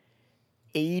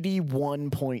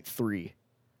 81.3.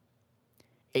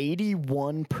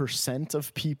 81%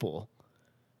 of people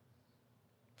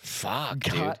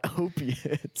got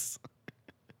opiates.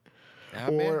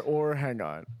 Or hang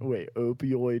on. Wait,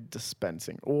 opioid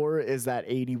dispensing. Or is that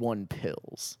 81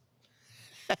 pills?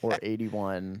 Or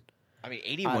 81... I mean,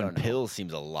 81 pills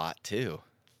seems a lot, too.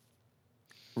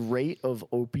 Rate of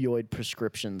opioid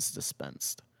prescriptions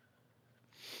dispensed.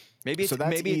 Maybe it's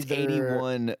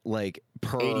 81 like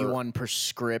per 81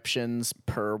 prescriptions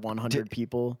per 100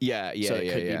 people. Yeah. So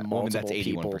it could be multiple that's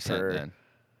 81% per, then.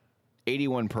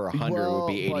 81 per 100 would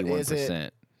be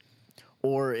 81%.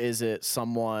 Or is it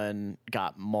someone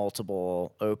got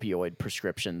multiple opioid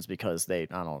prescriptions because they,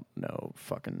 I don't know,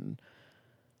 fucking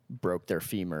broke their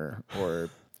femur or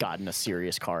got in a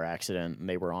serious car accident and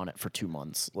they were on it for 2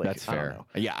 months. Like, that's fair.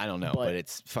 I don't know, but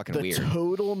it's fucking weird. The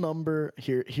total number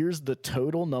here's the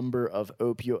total number of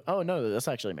opioid. Oh no, this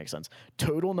actually makes sense.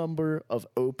 Total number of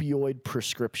opioid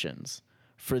prescriptions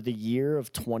for the year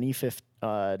of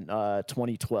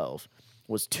 2012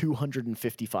 was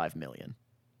 255 million.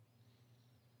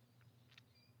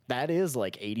 That is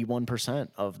like 81%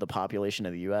 of the population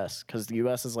of the U.S. because the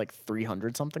U.S. is like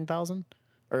 300 something thousand.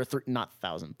 Or not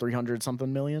thousand, 300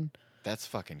 something million. That's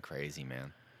fucking crazy,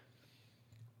 man.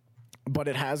 But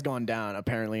it has gone down.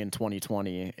 Apparently in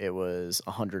 2020, it was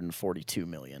 142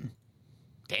 million.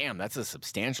 Damn, that's a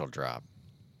substantial drop.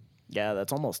 Yeah,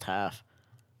 that's almost half.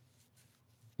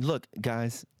 Look,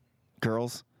 guys,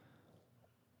 girls,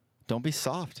 don't be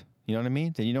soft. You know what I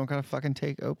mean? Then you don't gotta fucking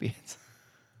take opiates.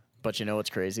 But you know what's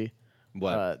crazy?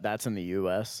 What? That's in the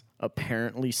U.S.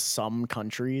 Apparently, some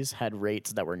countries had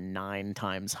rates that were 9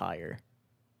 times higher.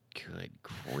 Good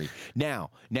grief. Now,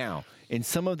 in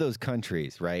some of those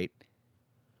countries, right,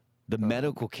 the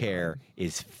medical care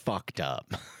is fucked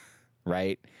up,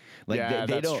 right? Like Yeah,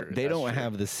 they that's don't true. they That's don't true.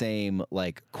 have the same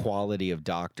like quality of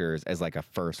doctors as like a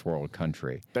first world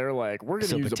country. They're like, we're going to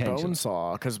So use a potentially. bone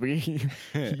saw because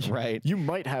Right. You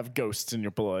might have ghosts in your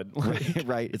blood. Like,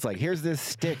 Right. It's like, here's this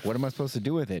stick. What am I supposed to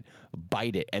do with it?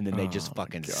 Bite it. And then they just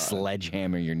fucking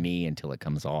sledgehammer your knee until it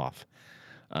comes off.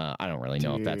 I don't really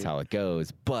know if that's how it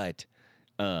goes, but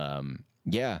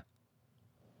yeah.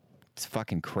 It's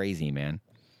fucking crazy, man.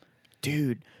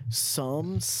 dude,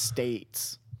 some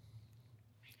states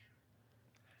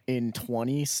in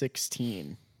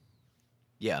 2016,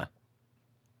 Yeah.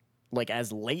 like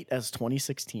as late as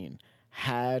 2016,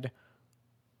 had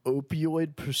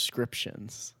opioid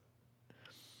prescriptions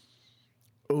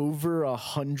over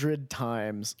 100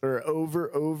 times or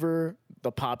over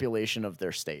the population of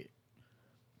their state.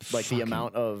 Like the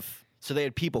amount of So they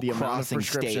had people the amount of crossing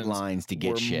state prescriptions lines to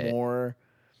get were shit. more.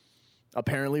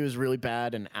 Apparently, it was really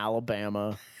bad in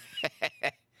Alabama,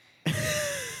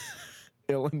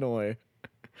 Illinois.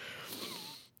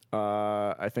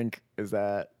 I think is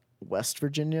that West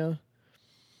Virginia.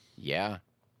 Yeah.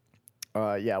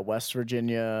 Yeah, West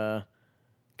Virginia,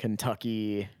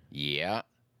 Kentucky. Yeah.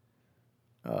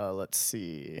 Let's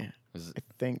see. Was it- I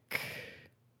think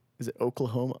is it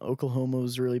Oklahoma? Oklahoma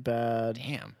was really bad.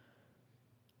 Damn.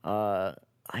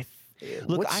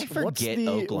 Look, I forget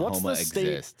Oklahoma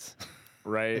exists.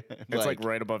 Right? It's like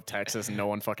right above Texas and no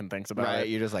one fucking thinks about Right? it.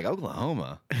 You're just like,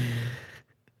 Oklahoma.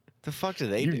 The fuck do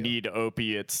they You do? need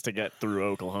opiates to get through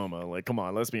Oklahoma. Like, come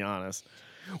on, let's be honest.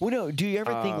 Well, no. Do you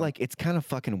ever think like it's kind of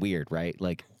fucking weird, right?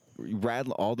 Like,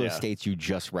 rattle all those Yeah. states you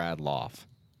just rattle off,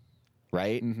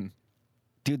 right? Mm-hmm.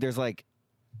 Dude, there's like,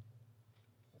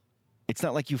 it's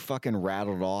not like you fucking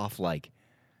rattled off like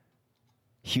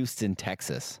Houston,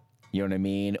 Texas. You know what I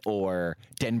mean? Or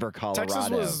Denver, Colorado. Texas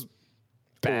was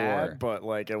bad, Or- but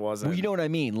like it wasn't. Well, you know what I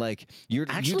mean? Like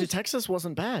Actually, Texas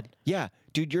wasn't bad. yeah,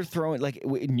 dude, you're throwing like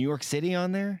New York City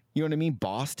on there. You know what I mean?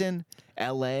 Boston,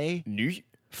 L.A.,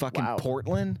 fucking Wow.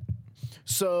 Portland.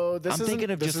 So this I'm isn't-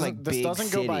 thinking of this just, like, isn't- this big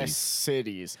doesn't go by cities.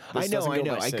 cities. I This know. doesn't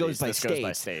go by It cities. goes by This states. goes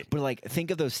by state. But like,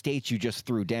 think of those states you just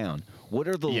threw down. What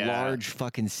are the Yeah. large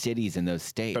fucking cities in those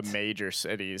states? The major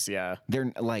cities, yeah.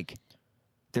 They're like,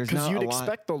 there's Because not you'd a lot.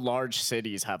 expect the large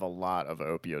cities have a lot of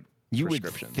opioid You would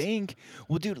prescriptions. think.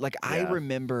 Well, dude, like I Yeah.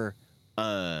 remember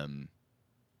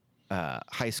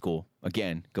high school,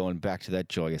 again, going back to that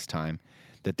joyous time,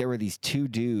 that there were these two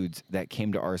dudes that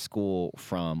came to our school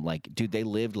from like, dude, they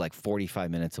lived like 45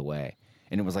 minutes away.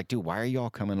 And it was like, dude, why are y'all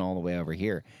coming all the way over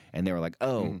here? And they were like,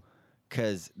 oh,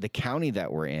 because the county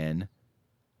that we're in,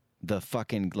 the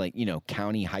fucking like, you know,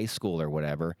 county high school or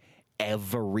whatever,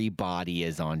 everybody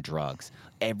is on drugs.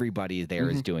 Everybody there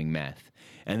is doing meth.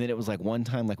 And then it was like one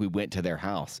time, like we went to their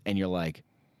house and you're like,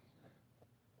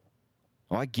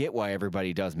 oh, I get why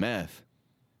everybody does meth.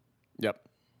 Yep.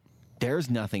 There's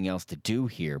nothing else to do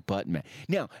here but meth.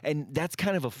 Now, and that's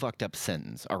kind of a fucked up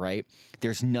sentence, all right?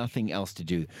 There's nothing else to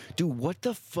do. Dude, what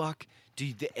the fuck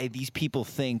do these people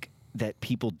think that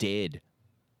people did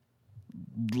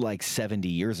like 70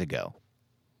 years ago?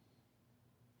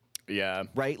 Yeah.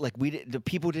 Right? Like the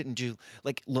people didn't do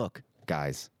like look,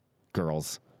 guys,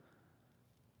 girls.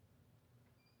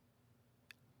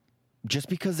 Just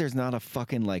because there's not a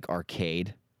fucking like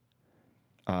arcade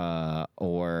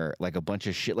or like a bunch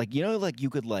of shit, like you know, like you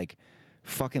could like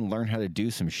fucking learn how to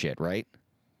do some shit, right?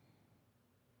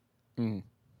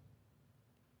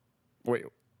 Wait,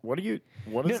 what are you?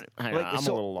 What is? Hang on, I'm a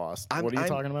little lost. What are you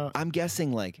talking about? I'm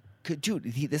guessing like, dude,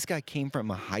 this guy came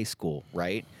from a high school,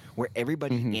 right? Where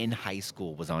everybody in high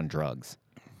school was on drugs.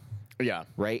 Yeah.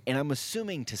 Right? And I'm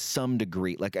assuming to some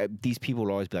degree, like these people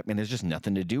would always be like, man, there's just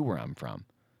nothing to do where I'm from.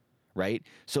 Right?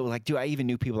 So like, dude, I even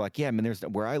knew people like, yeah, man, there's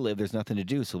where I live, there's nothing to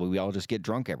do. So we all just get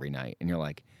drunk every night. And you're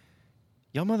like,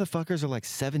 y'all motherfuckers are like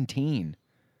 17.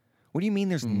 What do you mean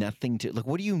there's nothing to, like,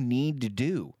 what do you need to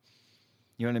do?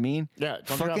 You know what I mean? Yeah.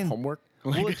 Don't you have homework?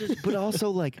 Well, but also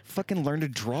like fucking learn to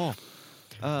draw.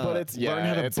 But it's learn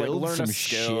how to it's like build learn some a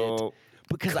skill. shit.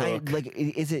 Because cook, I like,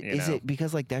 is it know?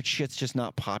 because like that shit's just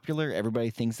not popular? Everybody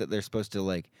thinks that they're supposed to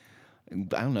like, I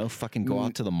don't know, fucking go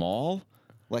out to the mall.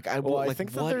 Like I I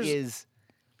think that what there's- is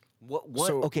what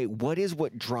So- okay? What is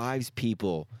what drives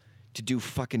people to do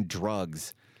fucking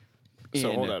drugs in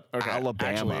So hold up. Okay.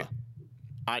 Alabama?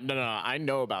 Actually, no, I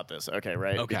know about this. Okay,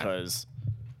 right? Okay. Because,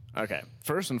 okay,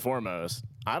 first and foremost,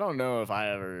 I don't know if I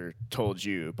ever told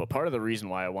you, but part of the reason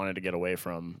why I wanted to get away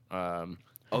from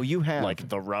Oh, you have like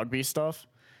the rugby stuff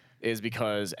is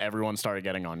because everyone started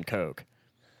getting on coke.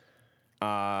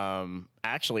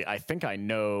 Actually, I think I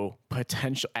know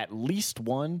at least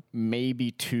one,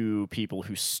 maybe two people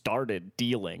who started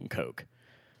dealing coke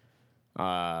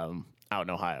out in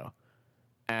Ohio.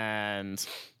 And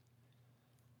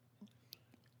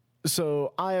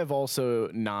so I have also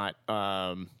not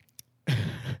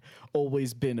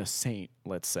always been a saint,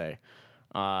 let's say.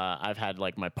 I've had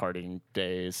like my partying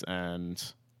days and,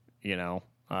 you know,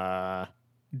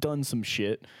 done some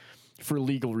shit. For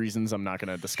legal reasons, I'm not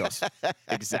going to discuss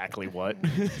exactly what.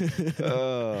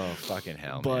 oh fucking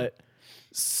hell, man. But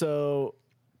so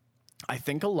I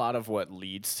think a lot of what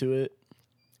leads to it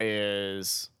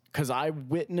is because I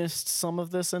witnessed some of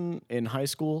this in high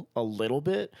school a little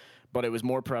bit, but it was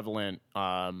more prevalent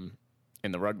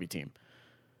in the rugby team.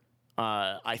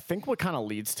 I think what kind of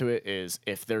leads to it is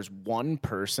if there's one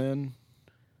person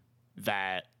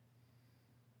that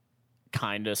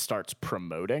kind of starts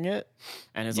promoting it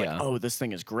and is Yeah. like, oh, this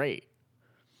thing is great,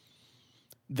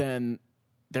 then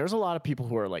there's a lot of people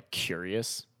who are like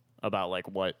curious about like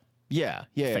what yeah,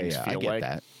 things I feel get like.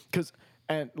 that. Because,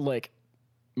 and like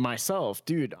myself,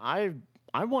 dude, I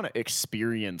want to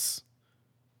experience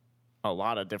a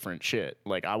lot of different shit.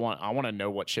 Like I want to know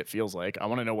what shit feels like. I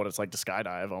want to know what it's like to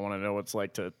skydive. I want to know what it's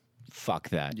like to Fuck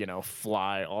that.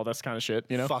 Fly, all this kind of shit,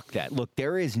 Fuck that. Look,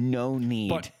 there is no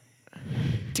need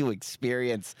to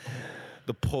experience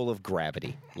the pull of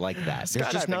gravity like that.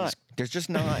 There's just not. There's just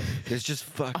not. There's just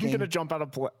fucking. I'm gonna jump out of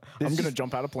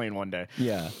a plane one day.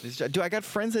 Yeah. Dude, I got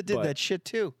friends that did that shit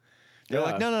too. They're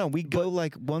like, no, we go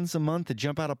like once a month to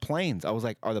jump out of planes. I was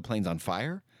like, are the planes on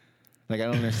fire? Like, I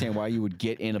don't understand why you would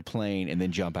get in a plane and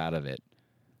then jump out of it.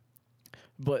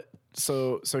 But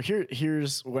so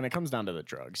here's when it comes down to the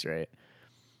drugs, right?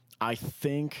 I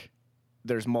think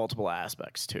there's multiple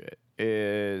aspects to it.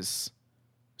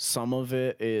 Some of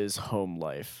it is home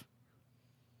life.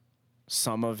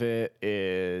 Some of it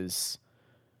is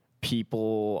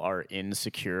people are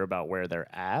insecure about where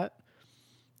they're at.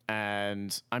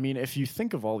 And I mean, if you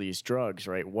think of all these drugs,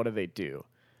 right, what do?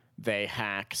 They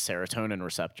hack serotonin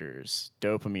receptors,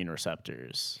 dopamine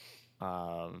receptors.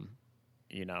 I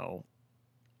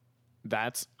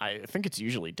think it's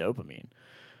usually dopamine,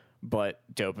 but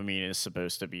dopamine is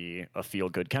supposed to be a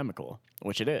feel-good chemical,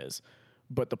 which it is.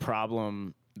 But the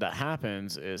problem that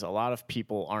happens is a lot of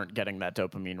people aren't getting that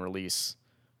dopamine release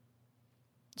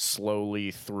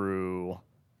slowly through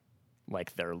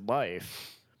like their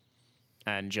life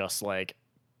and just like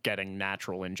getting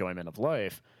natural enjoyment of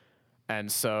life. And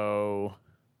so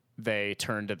they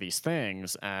turn to these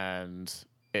things and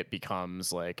it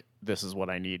becomes like, this is what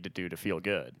I need to do to feel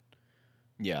good.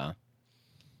 Yeah.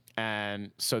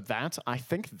 And so I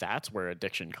think that's where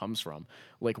addiction comes from.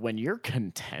 Like when you're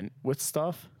content with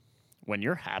stuff, when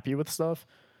you're happy with stuff,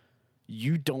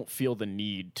 you don't feel the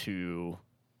need to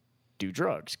do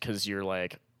drugs because you're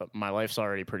like, my life's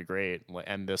already pretty great.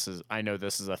 And I know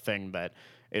this is a thing that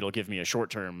it'll give me a short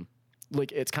term,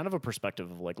 like it's kind of a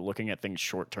perspective of like looking at things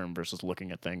short term versus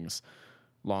looking at things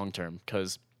long term.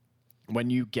 Because when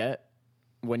you're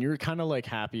kind of like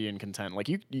happy and content, like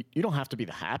you don't have to be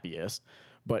the happiest,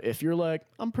 but if you're like,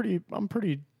 I'm pretty,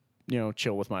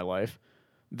 chill with my life,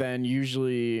 then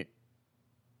usually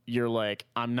you're like,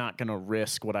 I'm not going to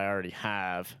risk what I already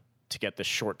have to get this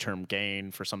short-term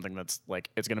gain for something that's like,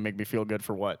 it's going to make me feel good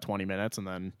for 20 minutes. And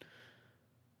then,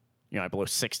 I blow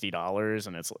 $60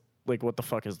 and it's like, what the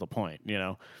fuck is the point,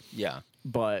 Yeah.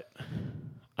 But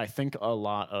I think a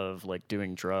lot of like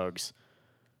doing drugs,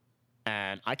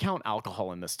 and I count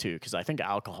alcohol in this too, because I think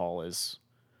alcohol is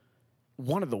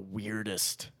one of the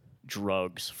weirdest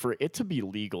drugs for it to be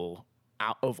legal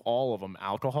out of all of them.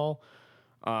 Alcohol,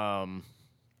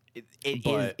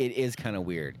 it is kind of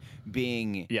weird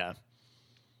being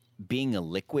a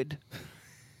liquid.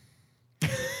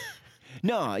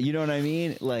 No, you know what I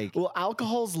mean? Like, well,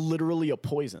 alcohol's literally a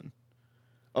poison.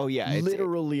 Oh yeah,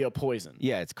 literally a poison.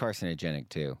 Yeah, it's carcinogenic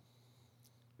too.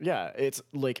 Yeah, it's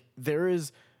like there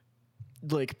is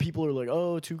like people are like,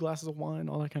 oh, 2 glasses of wine,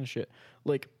 all that kind of shit.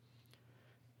 Like,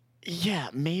 yeah,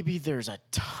 maybe there's a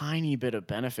tiny bit of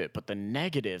benefit, but the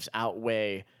negatives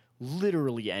outweigh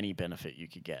literally any benefit you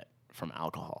could get from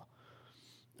alcohol.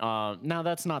 Now,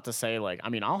 that's not to say, like, I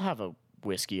mean, I'll have a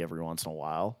whiskey every once in a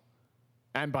while.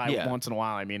 And by once in a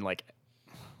while, I mean, like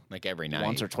every night.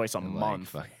 Once or twice a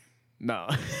month. No.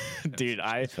 Dude,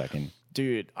 I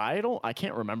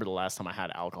can't remember the last time I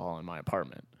had alcohol in my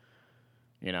apartment.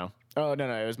 Oh,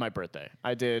 no, it was my birthday.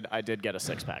 I did get a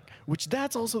 6-pack, which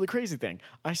that's also the crazy thing.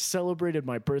 I celebrated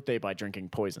my birthday by drinking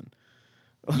poison.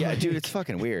 Yeah, dude, it's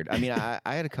fucking weird. I mean, I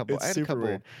had a couple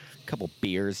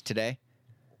beers today.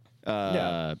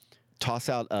 Toss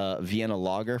out Vienna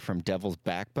Lager from Devil's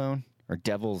Backbone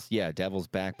Devil's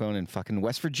Backbone in fucking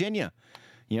West Virginia.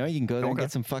 You can go there and get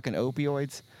some fucking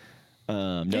opioids.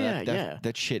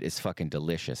 That shit is fucking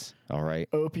delicious. All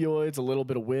right. Opioids, a little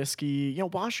bit of whiskey.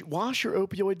 Wash your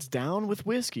opioids down with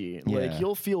whiskey. Yeah. Like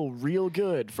you'll feel real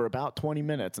good for about 20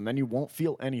 minutes, and then you won't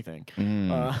feel anything.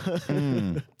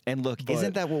 And look,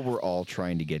 isn't that what we're all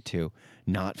trying to get to?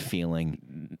 Not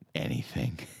feeling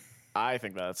anything. I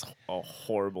think that's a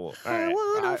horrible. I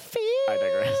wanna feel I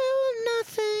digress.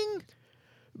 nothing.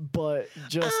 But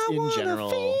just in general,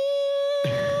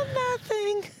 feel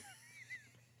nothing.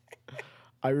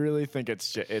 I really think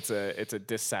it's a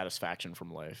dissatisfaction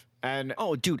from life. And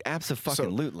oh, dude,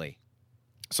 abso-fucking-lutely.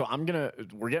 So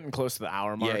we're getting close to the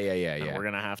hour mark. Yeah. We're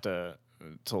gonna have to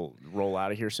roll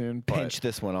out of here soon. Pinch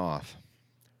this one off.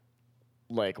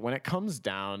 Like when it comes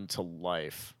down to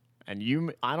life, and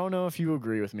I don't know if you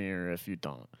agree with me or if you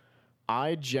don't.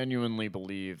 I genuinely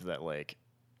believe that like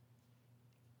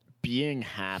being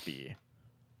happy.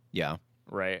 Yeah.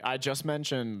 Right. I just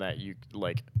mentioned that you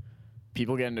like.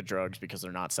 People get into drugs because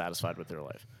they're not satisfied with their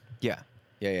life. Yeah.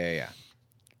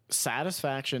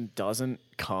 Satisfaction doesn't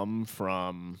come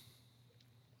from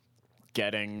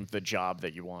getting the job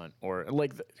that you want or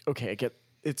like, okay,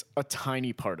 it's a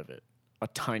tiny part of it. a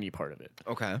tiny part of it.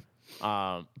 Okay.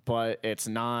 But it's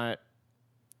not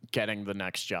getting the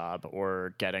next job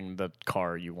or getting the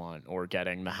car you want or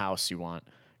getting the house you want.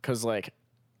 Because, like,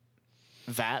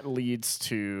 that leads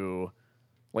to,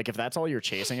 like, if that's all you're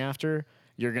chasing after,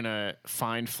 you're going to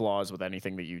find flaws with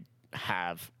anything that you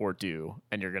have or do.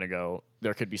 And you're going to go,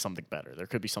 there could be something better. There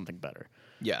could be something better.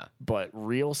 Yeah. But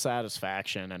real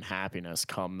satisfaction and happiness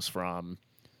comes from,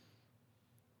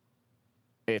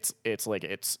 it's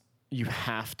you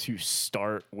have to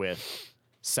start with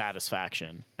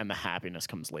satisfaction and the happiness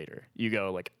comes later. You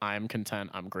go like, I'm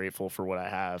content, I'm grateful for what I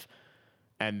have,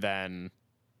 and then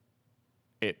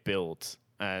it builds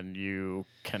and you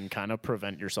can kind of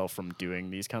prevent yourself from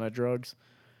doing these kind of drugs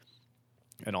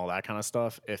and all that kind of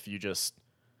stuff if you just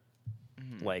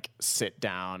like sit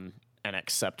down and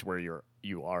accept where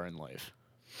you are in life.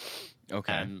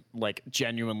 Okay. And like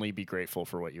genuinely be grateful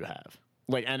for what you have.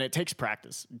 Like, and it takes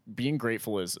practice. Being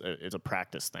grateful is a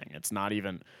practice thing. It's not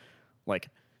even like,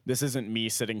 this isn't me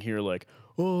sitting here like,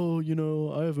 oh, you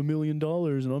know, I have $1 million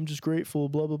and I'm just grateful,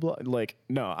 blah, blah, blah. Like,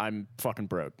 no, I'm fucking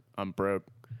broke. I'm broke.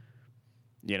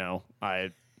 You know,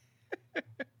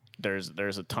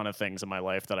 there's a ton of things in my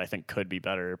life that I think could be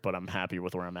better, but I'm happy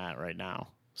with where I'm at right now.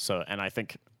 So, and I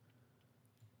think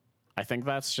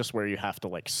that's just where you have to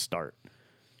like start.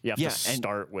 You have to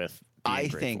start with being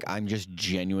grateful. think I'm just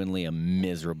genuinely a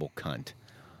miserable cunt.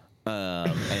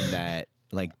 And that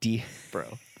like bro.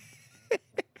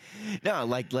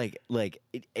 No,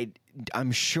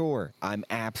 I'm sure, I'm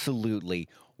absolutely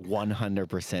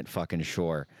 100% fucking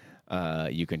sure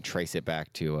you can trace it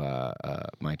back to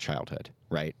my childhood,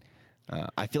 right?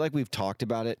 I feel like we've talked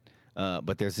about it,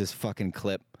 but there's this fucking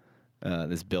clip,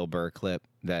 this Bill Burr clip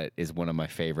that is one of my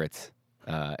favorites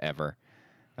ever.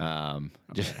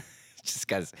 Just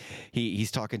because he's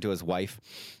talking to his wife,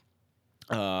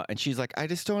 and she's like, I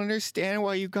just don't understand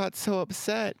why you got so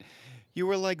upset. You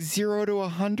were like 0 to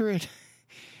 100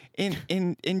 in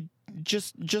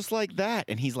just like that.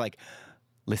 And he's like,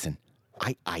 listen,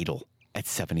 I idle at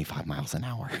 75 miles an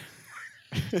hour.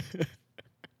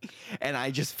 And I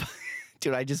just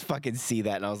fucking see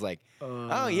that. And I was like,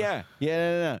 oh yeah.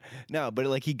 No. But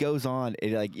like he goes on,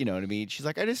 and like, you know what I mean? She's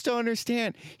like, I just don't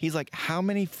understand. He's like, how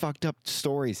many fucked up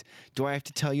stories do I have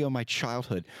to tell you in my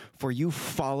childhood for you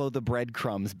follow the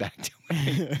breadcrumbs back to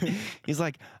me? He's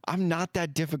like, I'm not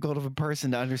that difficult of a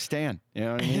person to understand. You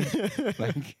know what I mean?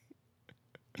 Like,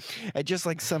 and just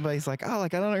like somebody's like, oh,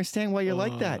 like, I don't understand why you're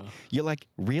like that. You're like,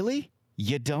 really?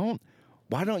 You don't?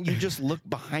 Why don't you just look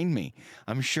behind me?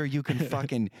 I'm sure you can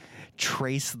fucking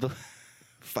trace the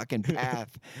fucking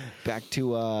path back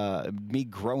to me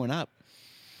growing up.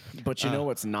 But you know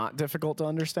what's not difficult to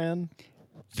understand?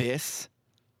 This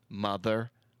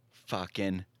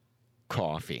motherfucking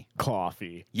coffee.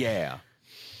 Coffee. Yeah.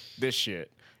 This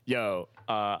shit. Yo,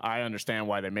 I understand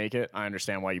why they make it. I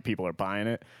understand why you people are buying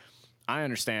it. I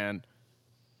understand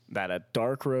that a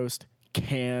dark roast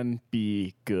can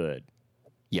be good.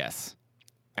 Yes.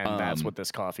 And that's what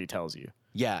this coffee tells you.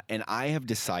 Yeah, and I have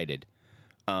decided,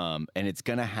 and it's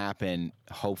going to happen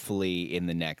hopefully in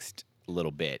the next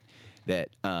little bit, that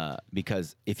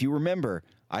because if you remember,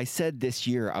 I said this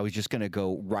year I was just going to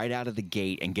go right out of the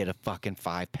gate and get a fucking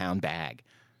 5-pound bag,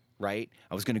 right?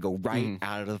 I was going to go right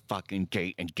out of the fucking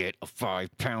gate and get a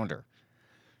 5-pounder.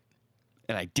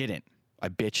 And I didn't. I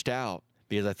bitched out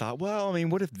because I thought, well, I mean,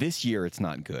 what if this year it's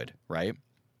not good, right?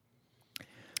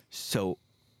 So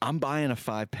I'm buying a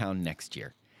 5-pound next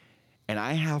year, and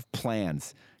I have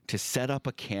plans to set up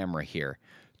a camera here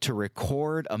to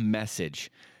record a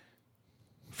message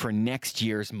for next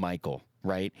year's Michael,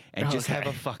 right? And just have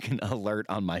a fucking alert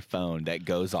on my phone that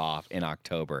goes off in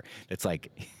October. It's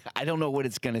like, I don't know what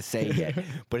it's going to say yet,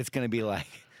 but it's going to be like,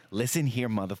 listen here,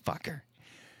 motherfucker.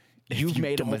 You've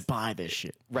made a mistake. Buy this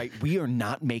shit. Right. We are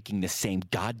not making the same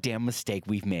goddamn mistake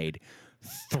we've made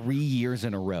 3 years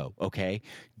in a row, okay?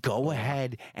 Go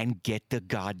ahead and get the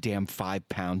goddamn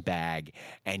 5-pound bag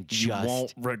and just... You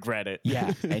won't regret it.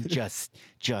 Yeah, and just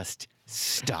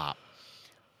stop.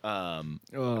 But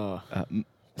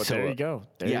there you go.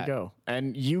 There you go.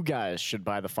 And you guys should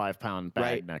buy the 5-pound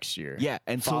bag next year. Yeah,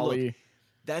 and Folly, so look,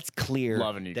 that's clear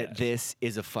loving you that guys. this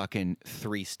is a fucking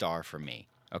 3-star for me,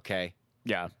 okay?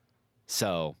 Yeah.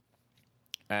 So...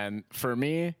 And for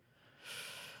me,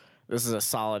 this is a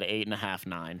solid 8.5,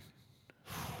 9.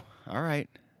 All right.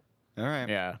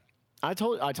 Yeah. I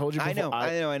told you before.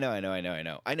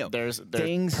 I know. There's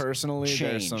things personally change.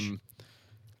 There's some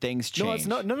Things change. No, it's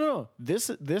not. No. This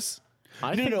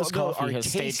I think this coffee has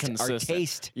stayed consistent. Our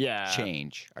taste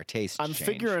change. Our taste I'm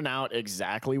figuring out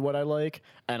exactly what I like,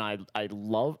 and I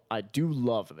do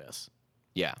love this.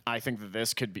 Yeah. I think that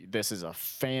this is a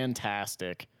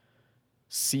fantastic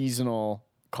seasonal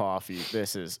coffee.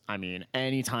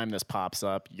 Anytime this pops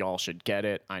up, y'all should get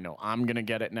it. I know I'm going to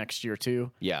get it next year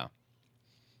too. Yeah.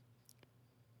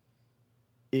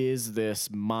 Is this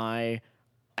my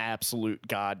absolute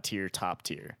god tier, top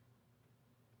tier?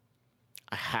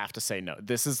 I have to say no.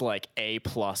 This is like A+,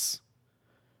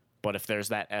 but if there's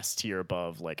that S tier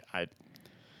above,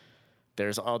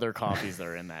 there's other coffees that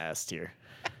are in the S tier.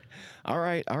 All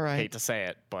right. Hate to say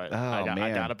it, but man.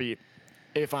 I gotta be.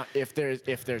 If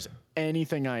there's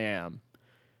anything I am,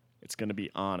 it's gonna be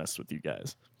honest with you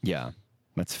guys. Yeah,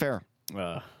 that's fair.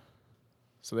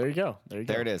 So there you go.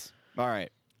 There it is. All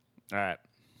right. Love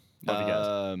you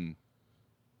guys.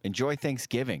 Enjoy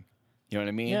Thanksgiving. You know what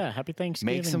I mean? Yeah. Happy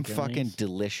Thanksgiving. Make some guys. fucking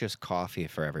delicious coffee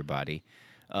for everybody.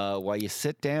 While you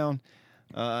sit down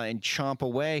and chomp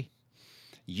away,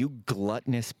 you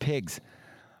gluttonous pigs.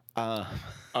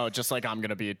 Just like I'm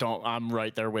gonna be. I'm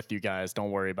right there with you guys.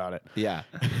 Don't worry about it. Yeah.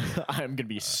 I'm gonna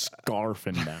be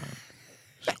scarfing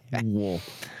down.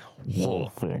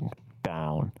 Wolfing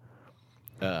down.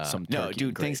 Some no, turkey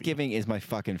dude, gravy. Thanksgiving is my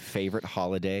fucking favorite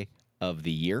holiday of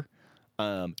the year.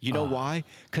 You know why?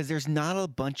 Because there's not a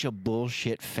bunch of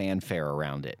bullshit fanfare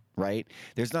around it, right?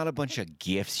 There's not a bunch of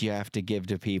gifts you have to give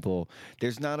to people.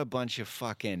 There's not a bunch of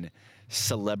fucking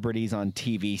celebrities on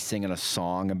TV singing a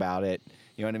song about it.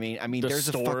 You know what I mean? I mean, The there's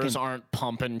stores aren't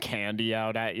pumping candy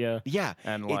out at you. Yeah,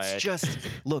 and it's just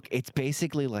look. It's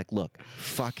basically like, look,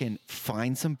 fucking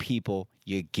find some people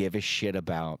you give a shit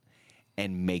about,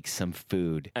 and make some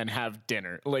food and have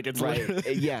dinner. Like it's right, like,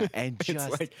 yeah, and just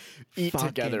it's like eat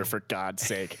together for God's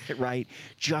sake. Right,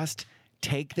 just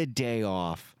take the day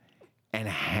off and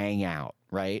hang out.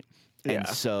 Right. Yeah. And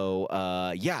so,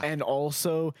 yeah. And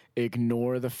also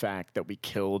ignore the fact that we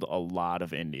killed a lot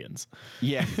of Indians.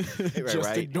 Yeah.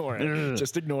 Just ignore it.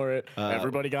 Just ignore it.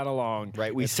 Everybody got along.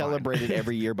 Right. We It's celebrated fine.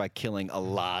 every year by killing a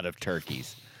lot of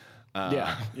turkeys.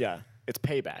 Yeah. It's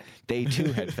payback. They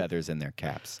too had feathers in their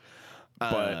caps.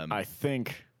 But I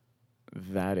think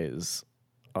that is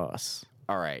us.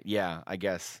 All right. Yeah. I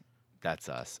guess that's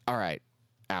us. All right.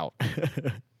 Out.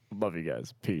 Love you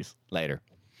guys. Peace. Later.